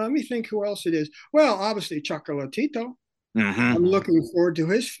me. Let me think who else it is. Well, obviously Chocolatito. I'm looking forward to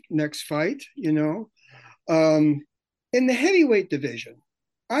his next fight. In the heavyweight division,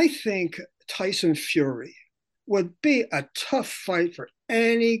 I think Tyson Fury would be a tough fight for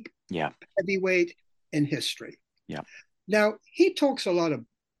any heavyweight in history. Yeah. Now, he talks a lot of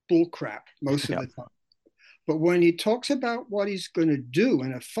bull crap most of the time. But when he talks about what he's going to do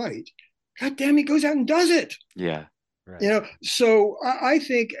in a fight, God damn, he goes out and does it. Yeah. Right. So I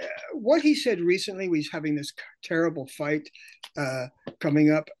think what he said recently, he's having this terrible fight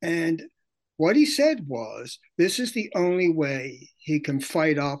coming up. And what he said was, this is the only way he can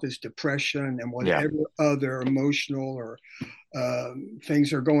fight off his depression and whatever other emotional or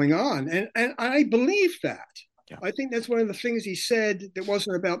things are going on. And I believe that. Yeah. I think that's one of the things he said that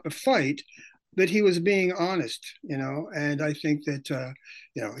wasn't about the fight, that he was being honest, and I think that,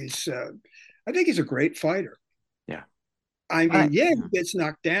 I think he's a great fighter. Yeah. I mean, he gets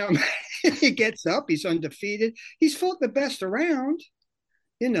knocked down. He gets up. He's undefeated. He's fought the best around,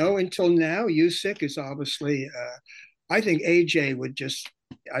 until now. Usyk is obviously, I think AJ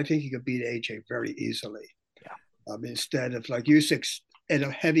I think he could beat AJ very easily. Yeah. Instead of like Usyk's at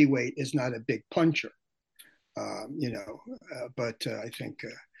a heavyweight is not a big puncher, but I think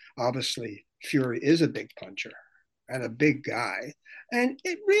obviously Fury is a big puncher and a big guy. And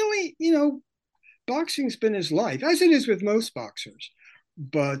it really, boxing's been his life, as it is with most boxers.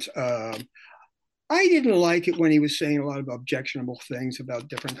 But I didn't like it when he was saying a lot of objectionable things about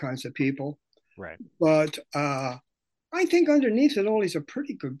different kinds of people. Right. But I think underneath it all, he's a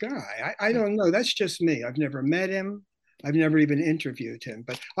pretty good guy. I don't know. That's just me. I've never met him. I've never even interviewed him.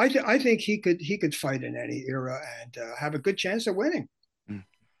 But I think he could fight in any era and have a good chance of winning.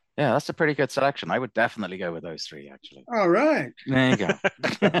 Yeah, that's a pretty good selection. I would definitely go with those 3, actually. All right. There you go.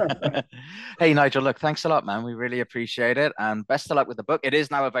 Hey, Nigel, look, thanks a lot, man. We really appreciate it. And best of luck with the book. It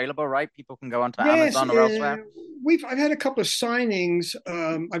is now available, right? People can go onto Amazon or elsewhere. I've had a couple of signings.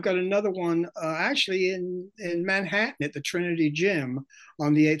 I've got another one actually in Manhattan at the Trinity Gym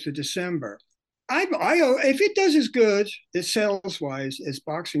on the 8th of December. If it does as good as sales-wise as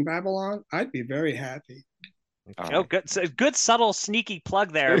Boxing Babylon, I'd be very happy. Oh, good! So good, subtle, sneaky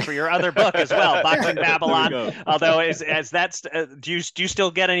plug there for your other book as well, Boxing Babylon. Although, do you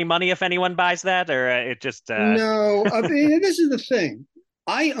still get any money if anyone buys that, or it just? No, I mean, this is the thing.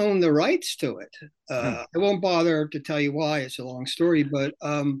 I own the rights to it. I won't bother to tell you why. It's a long story, but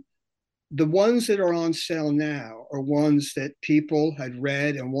the ones that are on sale now are ones that people had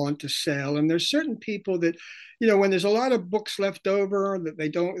read and want to sell. And there's certain people that, when there's a lot of books left over that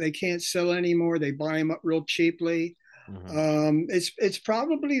they can't sell anymore, they buy them up real cheaply. Mm-hmm. It's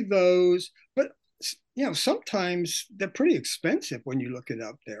probably those, but sometimes they're pretty expensive when you look it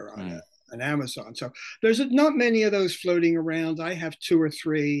up there on Amazon. So there's not many of those floating around. I have 2 or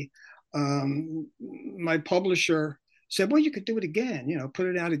 3. My publisher said, well, you could do it again, put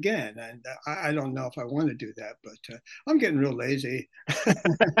it out again. And I don't know if I want to do that, but I'm getting real lazy.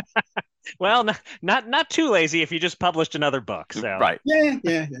 Well, not too lazy if you just published another book. So. Right.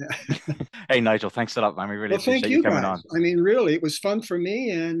 Yeah. Hey, Nigel, thanks a lot, man. We really appreciate you coming on. I mean, really, it was fun for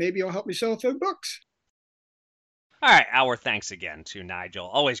me, and maybe you'll help me sell 3 books. All right. Our thanks again to Nigel.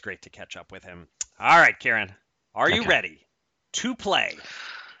 Always great to catch up with him. All right, Kieran, are you ready to play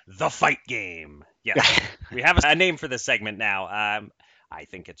the fight game? Yes, we have a name for this segment now. I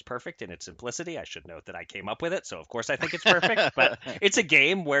think it's perfect in its simplicity. I should note that I came up with it, so of course I think it's perfect. But it's a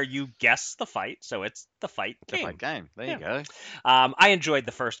game where you guess the fight, so it's the fight game. The fight game. There you go. I enjoyed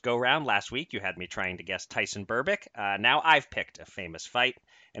the first go round last week. You had me trying to guess Tyson Burbick. Now I've picked a famous fight,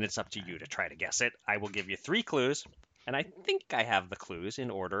 and it's up to you to try to guess it. I will give you 3 clues. And I think I have the clues in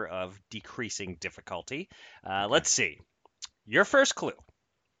order of decreasing difficulty. Let's see. Your first clue.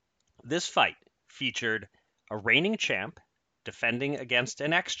 This fight featured a reigning champ defending against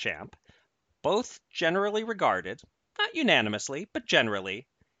an ex-champ, both generally regarded, not unanimously, but generally,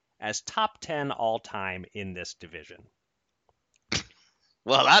 as top 10 all-time in this division.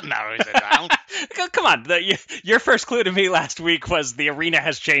 Well, that narrows it down. Come on. Your first clue to me last week was the arena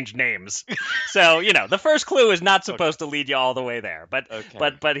has changed names. So, the first clue is not supposed to lead you all the way there. But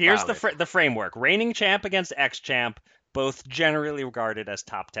here's the framework. Reigning champ against ex-champ, both generally regarded as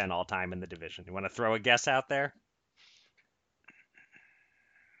top 10 all-time in the division. You want to throw a guess out there?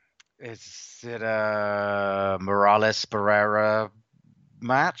 Is it a Morales-Barrera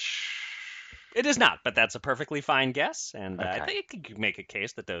match? It is not, but that's a perfectly fine guess, and I think you could make a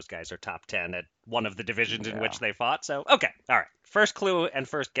case that those guys are top 10 at one of the divisions in which they fought. So, okay, all right. First clue and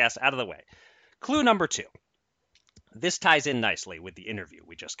first guess out of the way. Clue number 2. This ties in nicely with the interview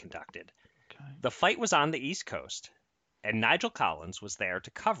we just conducted. Okay. The fight was on the East Coast, and Nigel Collins was there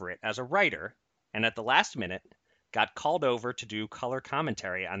to cover it as a writer, and at the last minute got called over to do color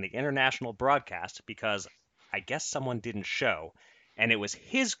commentary on the international broadcast because I guess someone didn't show, and it was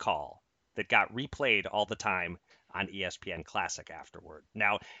his call that got replayed all the time on ESPN Classic afterward.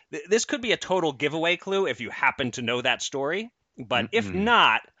 Now, this could be a total giveaway clue if you happen to know that story, but if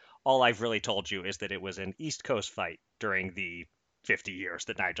not, all I've really told you is that it was an East Coast fight during the 50 years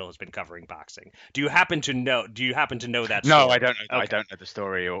that Nigel has been covering boxing. Do you happen to know that story? No, I don't know. Okay. I don't know the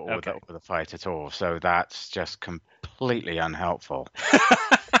story or the fight at all, so that's just completely unhelpful.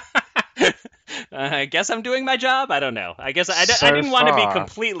 I guess I'm doing my job. I don't know. I guess I didn't want to be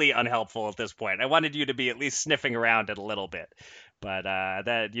completely unhelpful at this point. I wanted you to be at least sniffing around it a little bit. But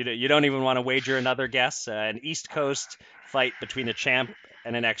that you don't even want to wager another guess. An East Coast fight between a champ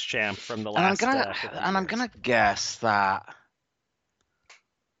and an ex-champ from the last. I'm gonna guess that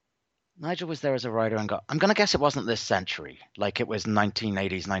Nigel was there as a writer and I'm gonna guess it wasn't this century, like it was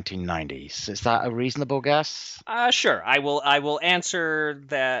 1980s, 1990s. Is that a reasonable guess? Sure. I will answer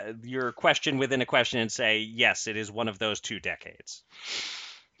your question within a question and say yes, it is one of those 2 decades.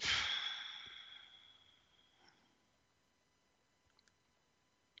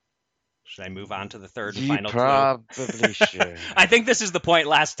 Should I move on to the third and final clue? Probably should. I think this is the point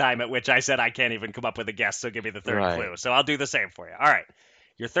last time at which I said I can't even come up with a guess, so give me the third clue. So I'll do the same for you. All right.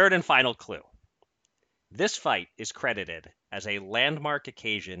 Your third and final clue. This fight is credited as a landmark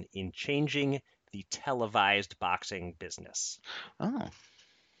occasion in changing the televised boxing business. Oh.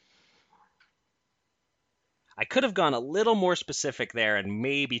 I could have gone a little more specific there and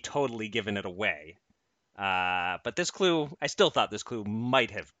maybe totally given it away. But this clue, I still thought this clue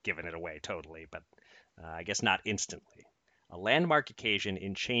might have given it away totally, but I guess not instantly. A landmark occasion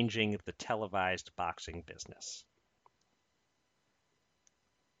in changing the televised boxing business.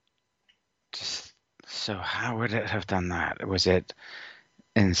 So how would it have done that? Was it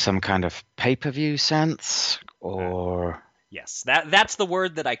in some kind of pay-per-view sense, or? Yes, that's the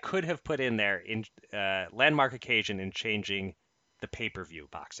word that I could have put in there, in landmark occasion in changing the pay-per-view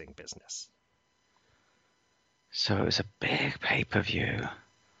boxing business. So it was a big pay-per-view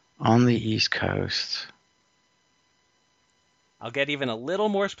on the East Coast. I'll get even a little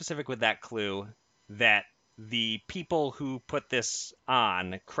more specific with that clue, that the people who put this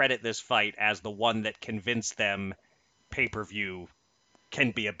on credit this fight as the one that convinced them pay-per-view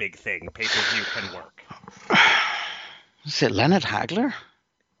can be a big thing. Pay-per-view can work. Was it Leonard Hagler?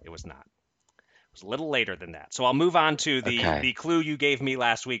 It was not. It was a little later than that. So I'll move on to the clue you gave me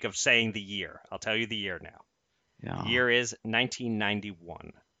last week of saying the year. I'll tell you the year now. Yeah. The year is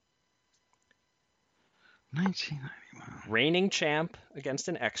 1991. 1991. Reigning champ against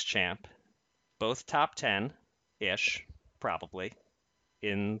an ex-champ. Both top 10-ish, probably,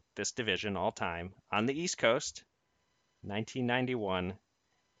 in this division all time. On the East Coast, 1991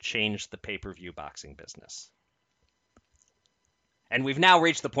 changed the pay-per-view boxing business. And we've now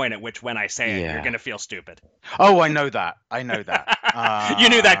reached the point at which when I say it, you're going to feel stupid. Oh, I know that. You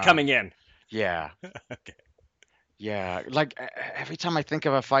knew that coming in. Yeah. Okay. Yeah, like every time I think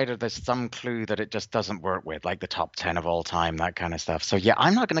of a fighter, there's some clue that it just doesn't work with, like the top 10 of all time, that kind of stuff. So yeah,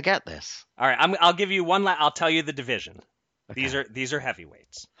 I'm not going to get this. All right, I'll give you one. I'll tell you the division. Okay. These are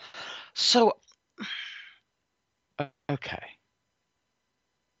heavyweights. So, okay.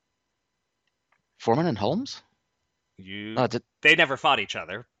 Foreman and Holmes? They never fought each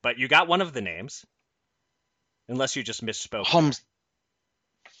other, but you got one of the names. Unless you just misspoke. Holmes,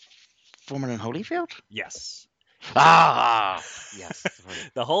 Foreman and Holyfield? Yes. Yes.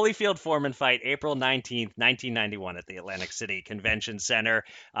 The Holyfield-Foreman fight, April 19th, 1991 at the Atlantic City Convention Center.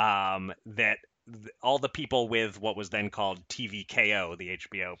 That all the people with what was then called TVKO, the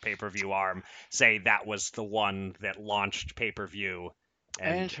HBO pay-per-view arm, say that was the one that launched pay-per-view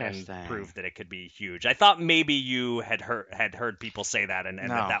and proved that it could be huge. I thought maybe you had heard people say that, and No.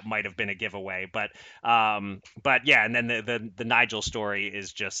 that might have been a giveaway. But yeah, and then the Nigel story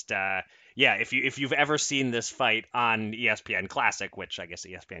is just yeah. If you've ever seen this fight on ESPN Classic, which I guess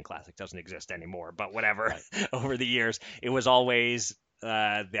ESPN Classic doesn't exist anymore, but whatever. Right. Over the years, it was always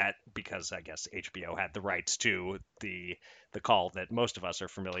that because I guess HBO had the rights to the call that most of us are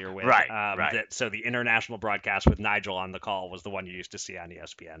familiar with. Right. So the international broadcast with Nigel on the call was the one you used to see on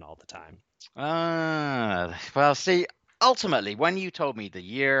ESPN all the time. Well, see, ultimately, when you told me the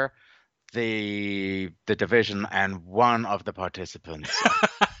year, the division, and one of the participants,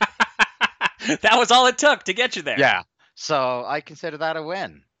 that was all it took to get you there. Yeah. So I consider that a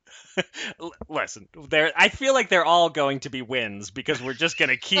win. Listen, I feel like they're all going to be wins because we're just going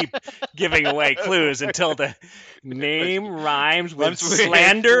to keep giving away clues until the name rhymes with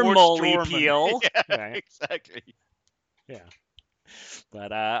slander Molly Peel. Yeah, right? Exactly. Yeah.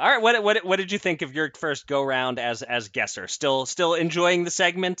 But all right, what did you think of your first go round as guesser? Still enjoying the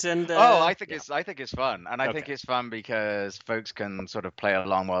segment and I think it's fun, and I think it's fun because folks can sort of play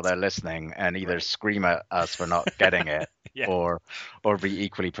along while they're listening and either scream at us for not getting it or be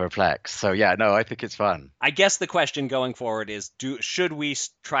equally perplexed. So yeah, no, I think it's fun. I guess the question going forward is should we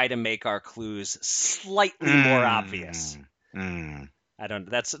try to make our clues slightly more obvious? I don't.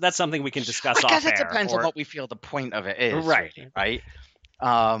 That's something we can discuss off air. I guess it depends on what we feel the point of it is. Right. Really, right.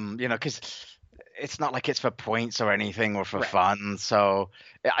 Because it's not like it's for points or anything or for fun. So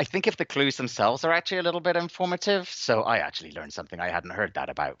I think if the clues themselves are actually a little bit informative. So I actually learned something I hadn't heard that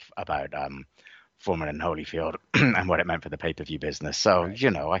about Foreman and Holyfield and what it meant for the pay-per-view business. So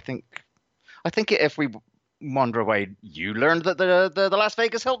I think if we wander away, you learned that the Las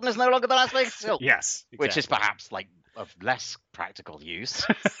Vegas Hilton is no longer the Las Vegas Hilton. Yes, exactly. Which is perhaps like of less practical use,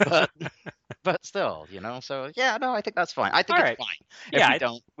 but still, So yeah, no, I think that's fine. I think it's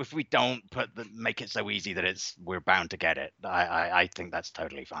fine. If we don't make it so easy that we're bound to get it, I think that's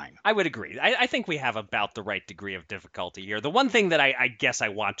totally fine. I would agree. I think we have about the right degree of difficulty here. The one thing that I guess I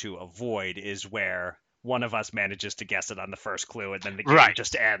want to avoid is where one of us manages to guess it on the first clue and then the game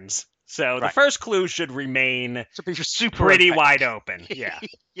just ends. So the first clue should remain pretty wide open. Yeah.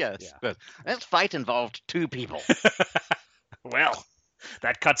 Yes. Yeah. Good. This fight involved two people. Well,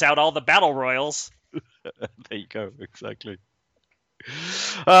 that cuts out all the battle royals. There you go. Exactly.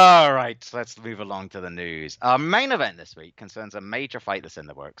 All right. Let's move along to the news. Our main event this week concerns a major fight that's in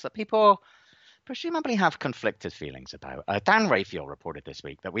the works that people presumably have conflicted feelings about. Dan Rafael reported this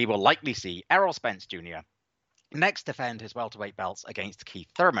week that we will likely see Errol Spence Jr. next defend his welterweight belts against Keith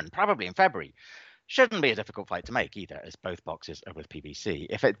Thurman, probably in February. Shouldn't be a difficult fight to make either, as both boxers are with PBC.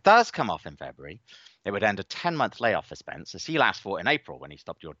 If it does come off in February, it would end a 10-month layoff for Spence, as he last fought in April when he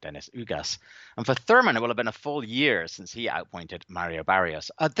stopped your Dennis Ugas. And for Thurman, it will have been a full year since he outpointed Mario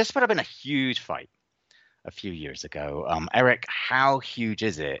Barrios. This would have been a huge fight a few years ago. Eric, how huge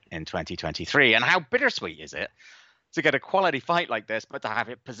is it in 2023? And how bittersweet is it to get a quality fight like this, but to have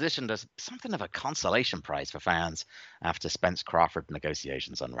it positioned as something of a consolation prize for fans after Spence-Crawford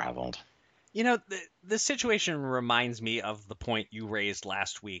negotiations unraveled? The situation reminds me of the point you raised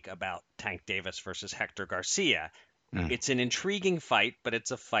last week about Tank Davis versus Hector Garcia. It's an intriguing fight, but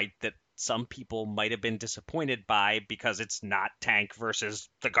it's a fight that some people might have been disappointed by because it's not Tank versus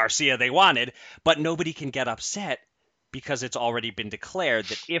the Garcia they wanted, but nobody can get upset because it's already been declared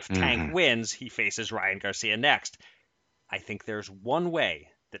that if Tank wins, he faces Ryan Garcia next. I think there's one way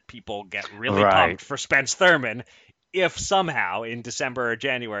that people get really pumped for Spence Thurman if somehow in December or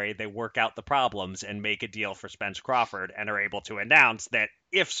January they work out the problems and make a deal for Spence Crawford and are able to announce that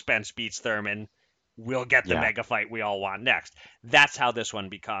if Spence beats Thurman, we'll get the mega fight we all want next. That's how this one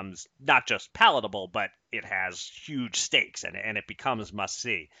becomes not just palatable, but it has huge stakes and it becomes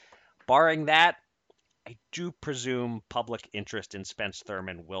must-see. Barring that, I do presume public interest in Spence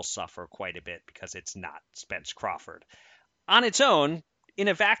Thurman will suffer quite a bit because it's not Spence Crawford. On its own, in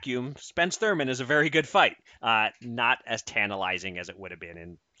a vacuum, Spence Thurman is a very good fight. Not as tantalizing as it would have been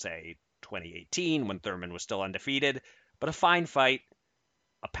in, say, 2018 when Thurman was still undefeated, but a fine fight.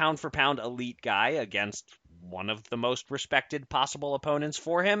 A pound-for-pound elite guy against one of the most respected possible opponents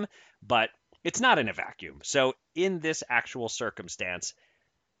for him, but it's not in a vacuum. So in this actual circumstance,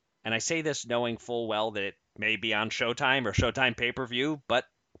 And I say this knowing full well that it may be on Showtime or Showtime pay-per-view, but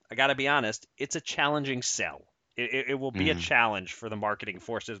I got to be honest, it's a challenging sell. It will be a challenge for the marketing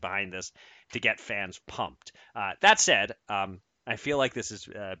forces behind this to get fans pumped. That said, I feel like this is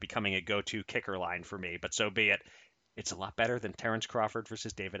becoming a go-to kicker line for me, but so be it. It's a lot better than Terrence Crawford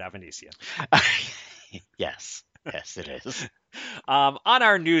versus David Avanesian. Yes, it is. On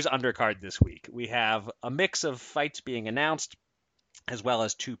our news undercard this week, we have a mix of fights being announced, as well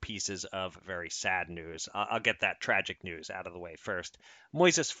as two pieces of very sad news. I'll get that tragic news out of the way first.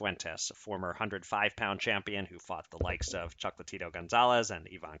 Moises Fuentes, a former 105-pound champion who fought the likes of Chocolatito Gonzalez and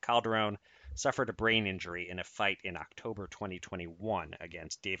Ivan Calderon, suffered a brain injury in a fight in October 2021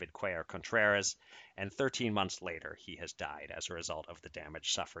 against David Cuellar Contreras, and 13 months later he has died as a result of the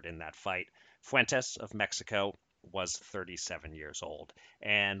damage suffered in that fight. Fuentes of Mexico was 37 years old.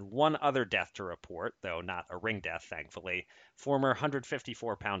 And one other death to report, though not a ring death, thankfully, former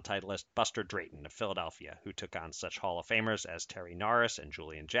 154-pound titleist Buster Drayton of Philadelphia, who took on such Hall of Famers as Terry Norris and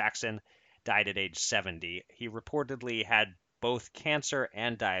Julian Jackson, died at age 70. He reportedly had both cancer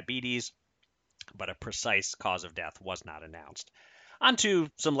and diabetes, but a precise cause of death was not announced. On to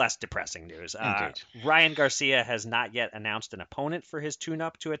some less depressing news. Ryan Garcia has not yet announced an opponent for his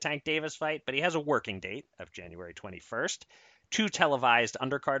tune-up to a Tank Davis fight, but he has a working date of January 21st. Two televised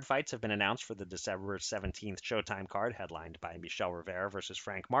undercard fights have been announced for the December 17th Showtime card, headlined by Michel Rivera versus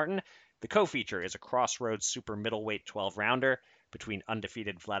Frank Martin. The co-feature is a Crossroads super middleweight 12-rounder between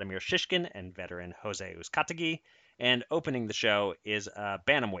undefeated Vladimir Shishkin and veteran Jose Uzcategui. And opening the show is a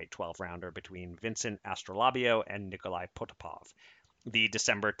bantamweight 12-rounder between Vincent Astrolabio and Nikolai Potapov. The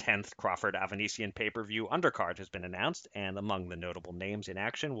December 10th Crawford Avanesian pay-per-view undercard has been announced, and among the notable names in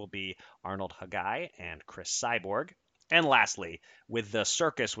action will be Arnold Hagai and Chris Cyborg. And lastly, with the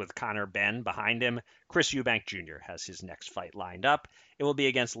circus with Conor Benn behind him, Chris Eubank Jr. has his next fight lined up. It will be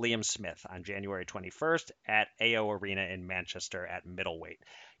against Liam Smith on January 21st at AO Arena in Manchester at middleweight.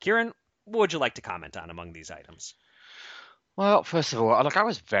 Kieran, what would you like to comment on among these items? Well, first of all, look, I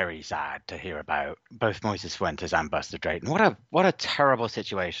was very sad to hear about both Moises Fuentes and Buster Drayton. What a terrible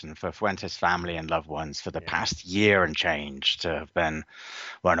situation for Fuentes' family and loved ones for the past year and change to have been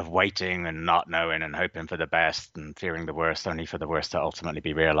one of waiting and not knowing and hoping for the best and fearing the worst, only for the worst to ultimately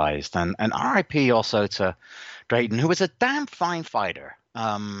be realized. And RIP also to Drayton, who was a damn fine fighter.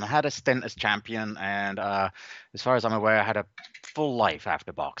 Had a stint as champion, and as far as I'm aware, had a full life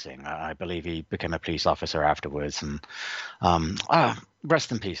after boxing. I believe he became a police officer afterwards, and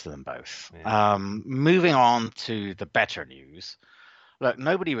rest in peace to them both. Yeah. Moving on to the better news. Look,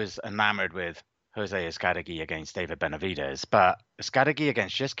 nobody was enamored with Jose Uzcategui against David Benavidez, but Uzcategui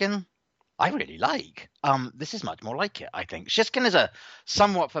against Shishkin, I really like. This is much more like it, I think. Shishkin is a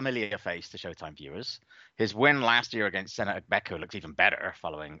somewhat familiar face to Showtime viewers. His win last year against Senator Gbeko looks even better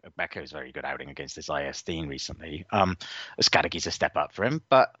following Beko's very good outing against Isaiah Steen recently. Uzcategui's a step up for him,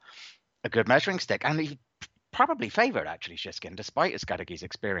 but a good measuring stick. And he probably favored, actually, Shishkin, despite Uzcategui's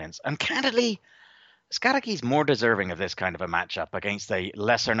experience. And candidly, Uzcategui's more deserving of this kind of a matchup against a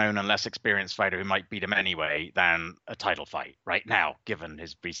lesser-known and less experienced fighter who might beat him anyway than a title fight right now, given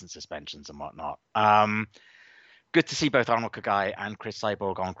his recent suspensions and whatnot. Good to see both Arnold Hagai and Chris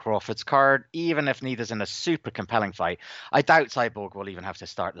Cyborg on Crawford's card, even if neither's in a super compelling fight. I doubt Cyborg will even have to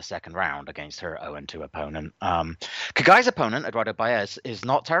start the second round against her 0-2 opponent. Hagai's opponent, Eduardo Baez, is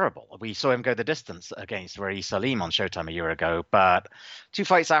not terrible. We saw him go the distance against Rui Salim on Showtime a year ago, but 2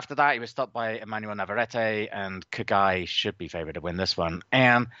 fights after that, he was stopped by Emmanuel Navarrete, and Hagai should be favored to win this one.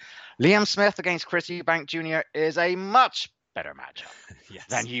 And Liam Smith against Chris Eubank Jr. is a much better matchup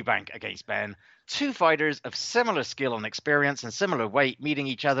than Eubank against Ben. 2 fighters of similar skill and experience and similar weight meeting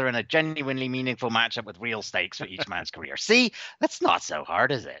each other in a genuinely meaningful matchup with real stakes for each man's career. See, that's not so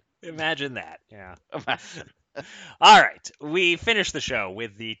hard, is it? Imagine that. Yeah. All right. We finished the show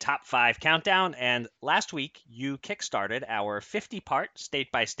with the top 5 countdown. And last week, you kickstarted our 50-part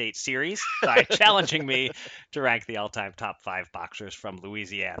state-by-state series by challenging me to rank the all-time top 5 boxers from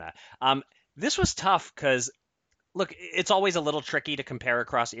Louisiana. This was tough because, look, it's always a little tricky to compare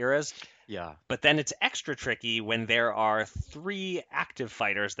across eras. Yeah. But then it's extra tricky when there are 3 active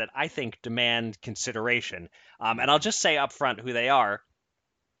fighters that I think demand consideration. And I'll just say up front who they are,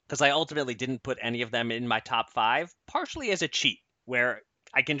 because I ultimately didn't put any of them in my top 5, partially as a cheat, where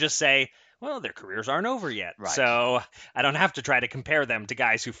I can just say, well, their careers aren't over yet. Right. So I don't have to try to compare them to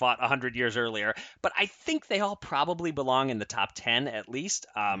guys who fought 100 years earlier. But I think they all probably belong in the top 10 at least.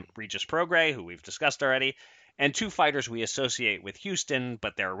 Regis Prograis, who we've discussed already, and 2 fighters we associate with Houston,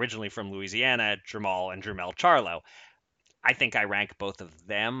 but they're originally from Louisiana, Jermall and Jermell Charlo. I think I rank both of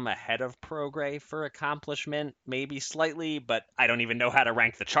them ahead of Prograis for accomplishment, maybe slightly, but I don't even know how to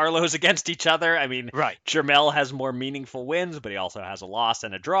rank the Charlos against each other. I mean, Right. Jermel has more meaningful wins, but he also has a loss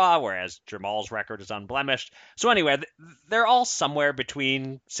and a draw, whereas Jamal's record is unblemished. So anyway, they're all somewhere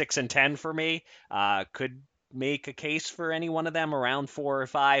between 6 and 10 for me. Could make a case for any one of them around 4 or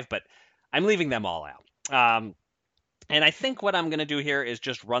 5, but I'm leaving them all out. And I think what I'm going to do here is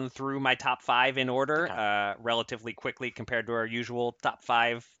just run through my top 5 in order relatively quickly compared to our usual top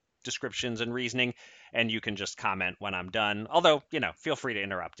 5 descriptions and reasoning. And you can just comment when I'm done. Although, feel free to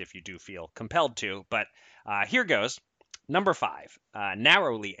interrupt if you do feel compelled to. But here goes. Number 5,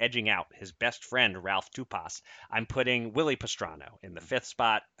 narrowly edging out his best friend, Ralph Dupas. I'm putting Willie Pastrano in the 5th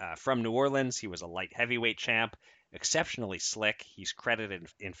spot. From New Orleans, he was a light heavyweight champ. Exceptionally slick. He's credited,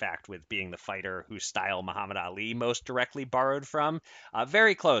 in fact, with being the fighter whose style Muhammad Ali most directly borrowed from.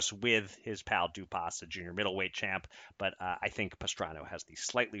 Very close with his pal Dupas, a junior middleweight champ, but I think Pastrano has the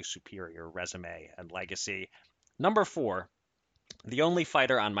slightly superior resume and legacy. Number 4, the only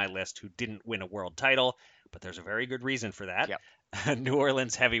fighter on my list who didn't win a world title, but there's a very good reason for that. Yep. New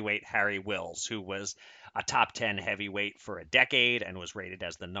Orleans heavyweight Harry Wills, who was a top 10 heavyweight for a decade and was rated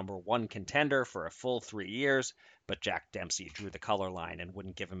as the number 1 contender for a full 3 years, but Jack Dempsey drew the color line and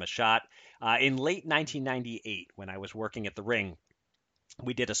wouldn't give him a shot. In late 1998, when I was working at the Ring,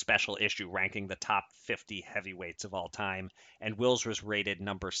 we did a special issue ranking the top 50 heavyweights of all time, and Wills was rated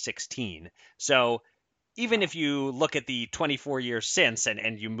number 16. So even if you look at the 24 years since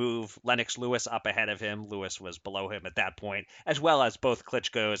and you move Lennox Lewis up ahead of him, Lewis was below him at that point, as well as both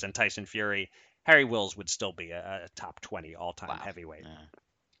Klitschko's and Tyson Fury, Harry Wills would still be a top 20 all-time heavyweight.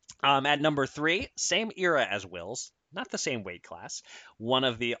 Yeah. At number 3, same era as Wills, not the same weight class, one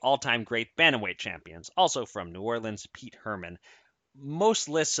of the all-time great bantamweight champions, also from New Orleans, Pete Herman. Most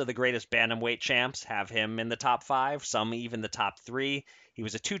lists of the greatest bantamweight champs have him in the top 5, some even the top 3. He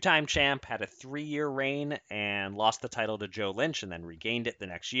was a 2-time champ, had a 3-year reign, and lost the title to Joe Lynch and then regained it the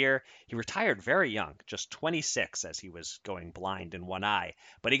next year. He retired very young, just 26, as he was going blind in one eye,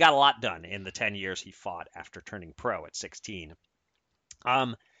 but he got a lot done in the 10 years he fought after turning pro at 16.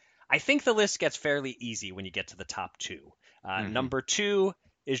 I think the list gets fairly easy when you get to the top 2. Number 2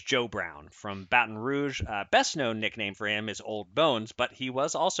 is Joe Brown from Baton Rouge. Best known nickname for him is Old Bones, but he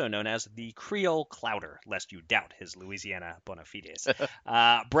was also known as the Creole Clouder, lest you doubt his Louisiana bona fides.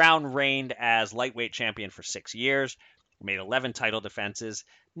 Brown reigned as lightweight champion for 6 years, made 11 title defenses.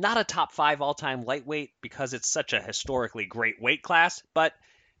 Not a top 5 all-time lightweight because it's such a historically great weight class, but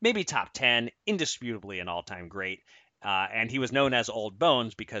maybe top 10, indisputably an all-time great. And he was known as Old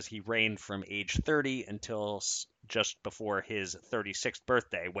Bones because he reigned from age 30 until just before his 36th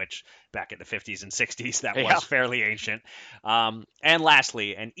birthday, which back in the 50s and 60s, that was fairly ancient. And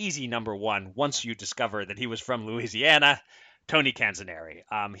lastly, an easy number 1, once you discover that he was from Louisiana, Tony Canzoneri.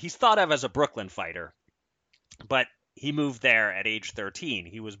 He's thought of as a Brooklyn fighter, but he moved there at age 13.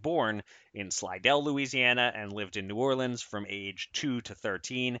 He was born in Slidell, Louisiana, and lived in New Orleans from age 2 to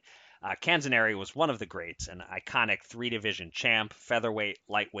 13. Canzoneri was one of the greats, an iconic 3-division champ, featherweight,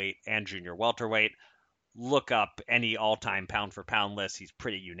 lightweight, and junior welterweight. Look up any all-time pound-for-pound list. He's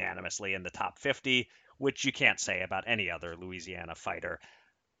pretty unanimously in the top 50, which you can't say about any other Louisiana fighter.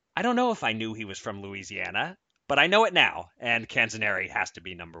 I don't know if I knew he was from Louisiana, but I know it now, and Canzoneri has to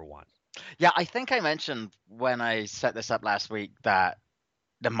be number 1. Yeah, I think I mentioned when I set this up last week that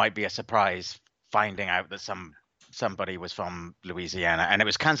there might be a surprise finding out that somebody was from Louisiana, and it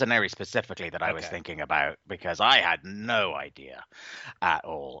was Canzoneri specifically that I was thinking about because I had no idea at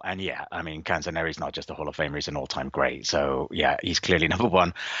all. And yeah, I mean, Canzoneri's not just a Hall of Famer, he's an all-time great. So yeah, he's clearly number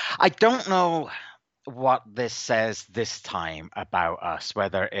 1. I don't know what this says this time about us,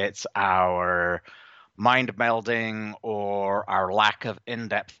 whether it's our mind melding or our lack of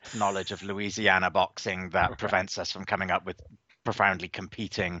in-depth knowledge of Louisiana boxing that prevents us from coming up with profoundly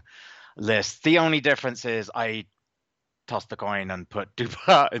competing lists. The only difference is I tossed the coin and put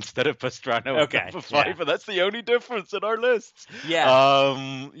Dupas instead of Pastrano at number 5, and that's the only difference in our lists.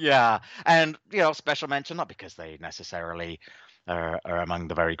 Yeah. And special mention, not because they necessarily are among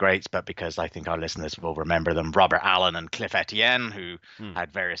the very greats, but because I think our listeners will remember them. Robert Allen and Cliff Etienne, who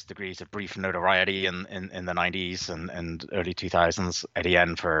had various degrees of brief notoriety in the 90s and early 2000s.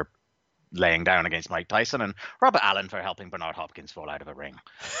 Etienne for laying down against Mike Tyson, and Robert Allen for helping Bernard Hopkins fall out of a ring.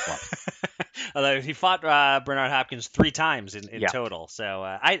 Although he fought Bernard Hopkins 3 times in total.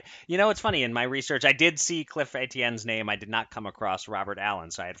 So it's funny, in my research, I did see Cliff Etienne's name. I did not come across Robert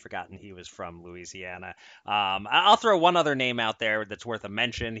Allen, so I had forgotten he was from Louisiana. I'll throw one other name out there that's worth a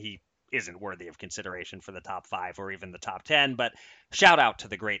mention. He isn't worthy of consideration for the top 5 or even the top 10. But shout out to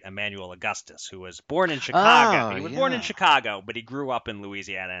the great Emmanuel Augustus, who was born in Chicago. He was born in Chicago, but he grew up in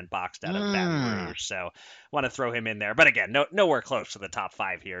Louisiana and boxed out of Baton Rouge. So want to throw him in there. But again, nowhere close to the top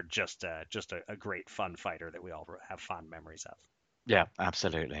 5 here. Just a great fun fighter that we all have fond memories of. Yeah,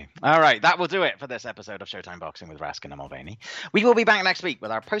 absolutely. All right, that will do it for this episode of Showtime Boxing with Raskin and Mulvaney. We will be back next week with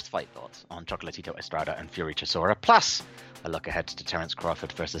our post-fight thoughts on Chocolatito Estrada and Fury Chisora, plus a look ahead to Terence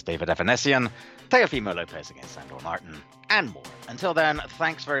Crawford versus David Evanesian, Teofimo Lopez against Sandor Martin, and more. Until then,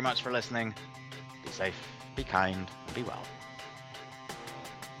 thanks very much for listening. Be safe, be kind, and be well.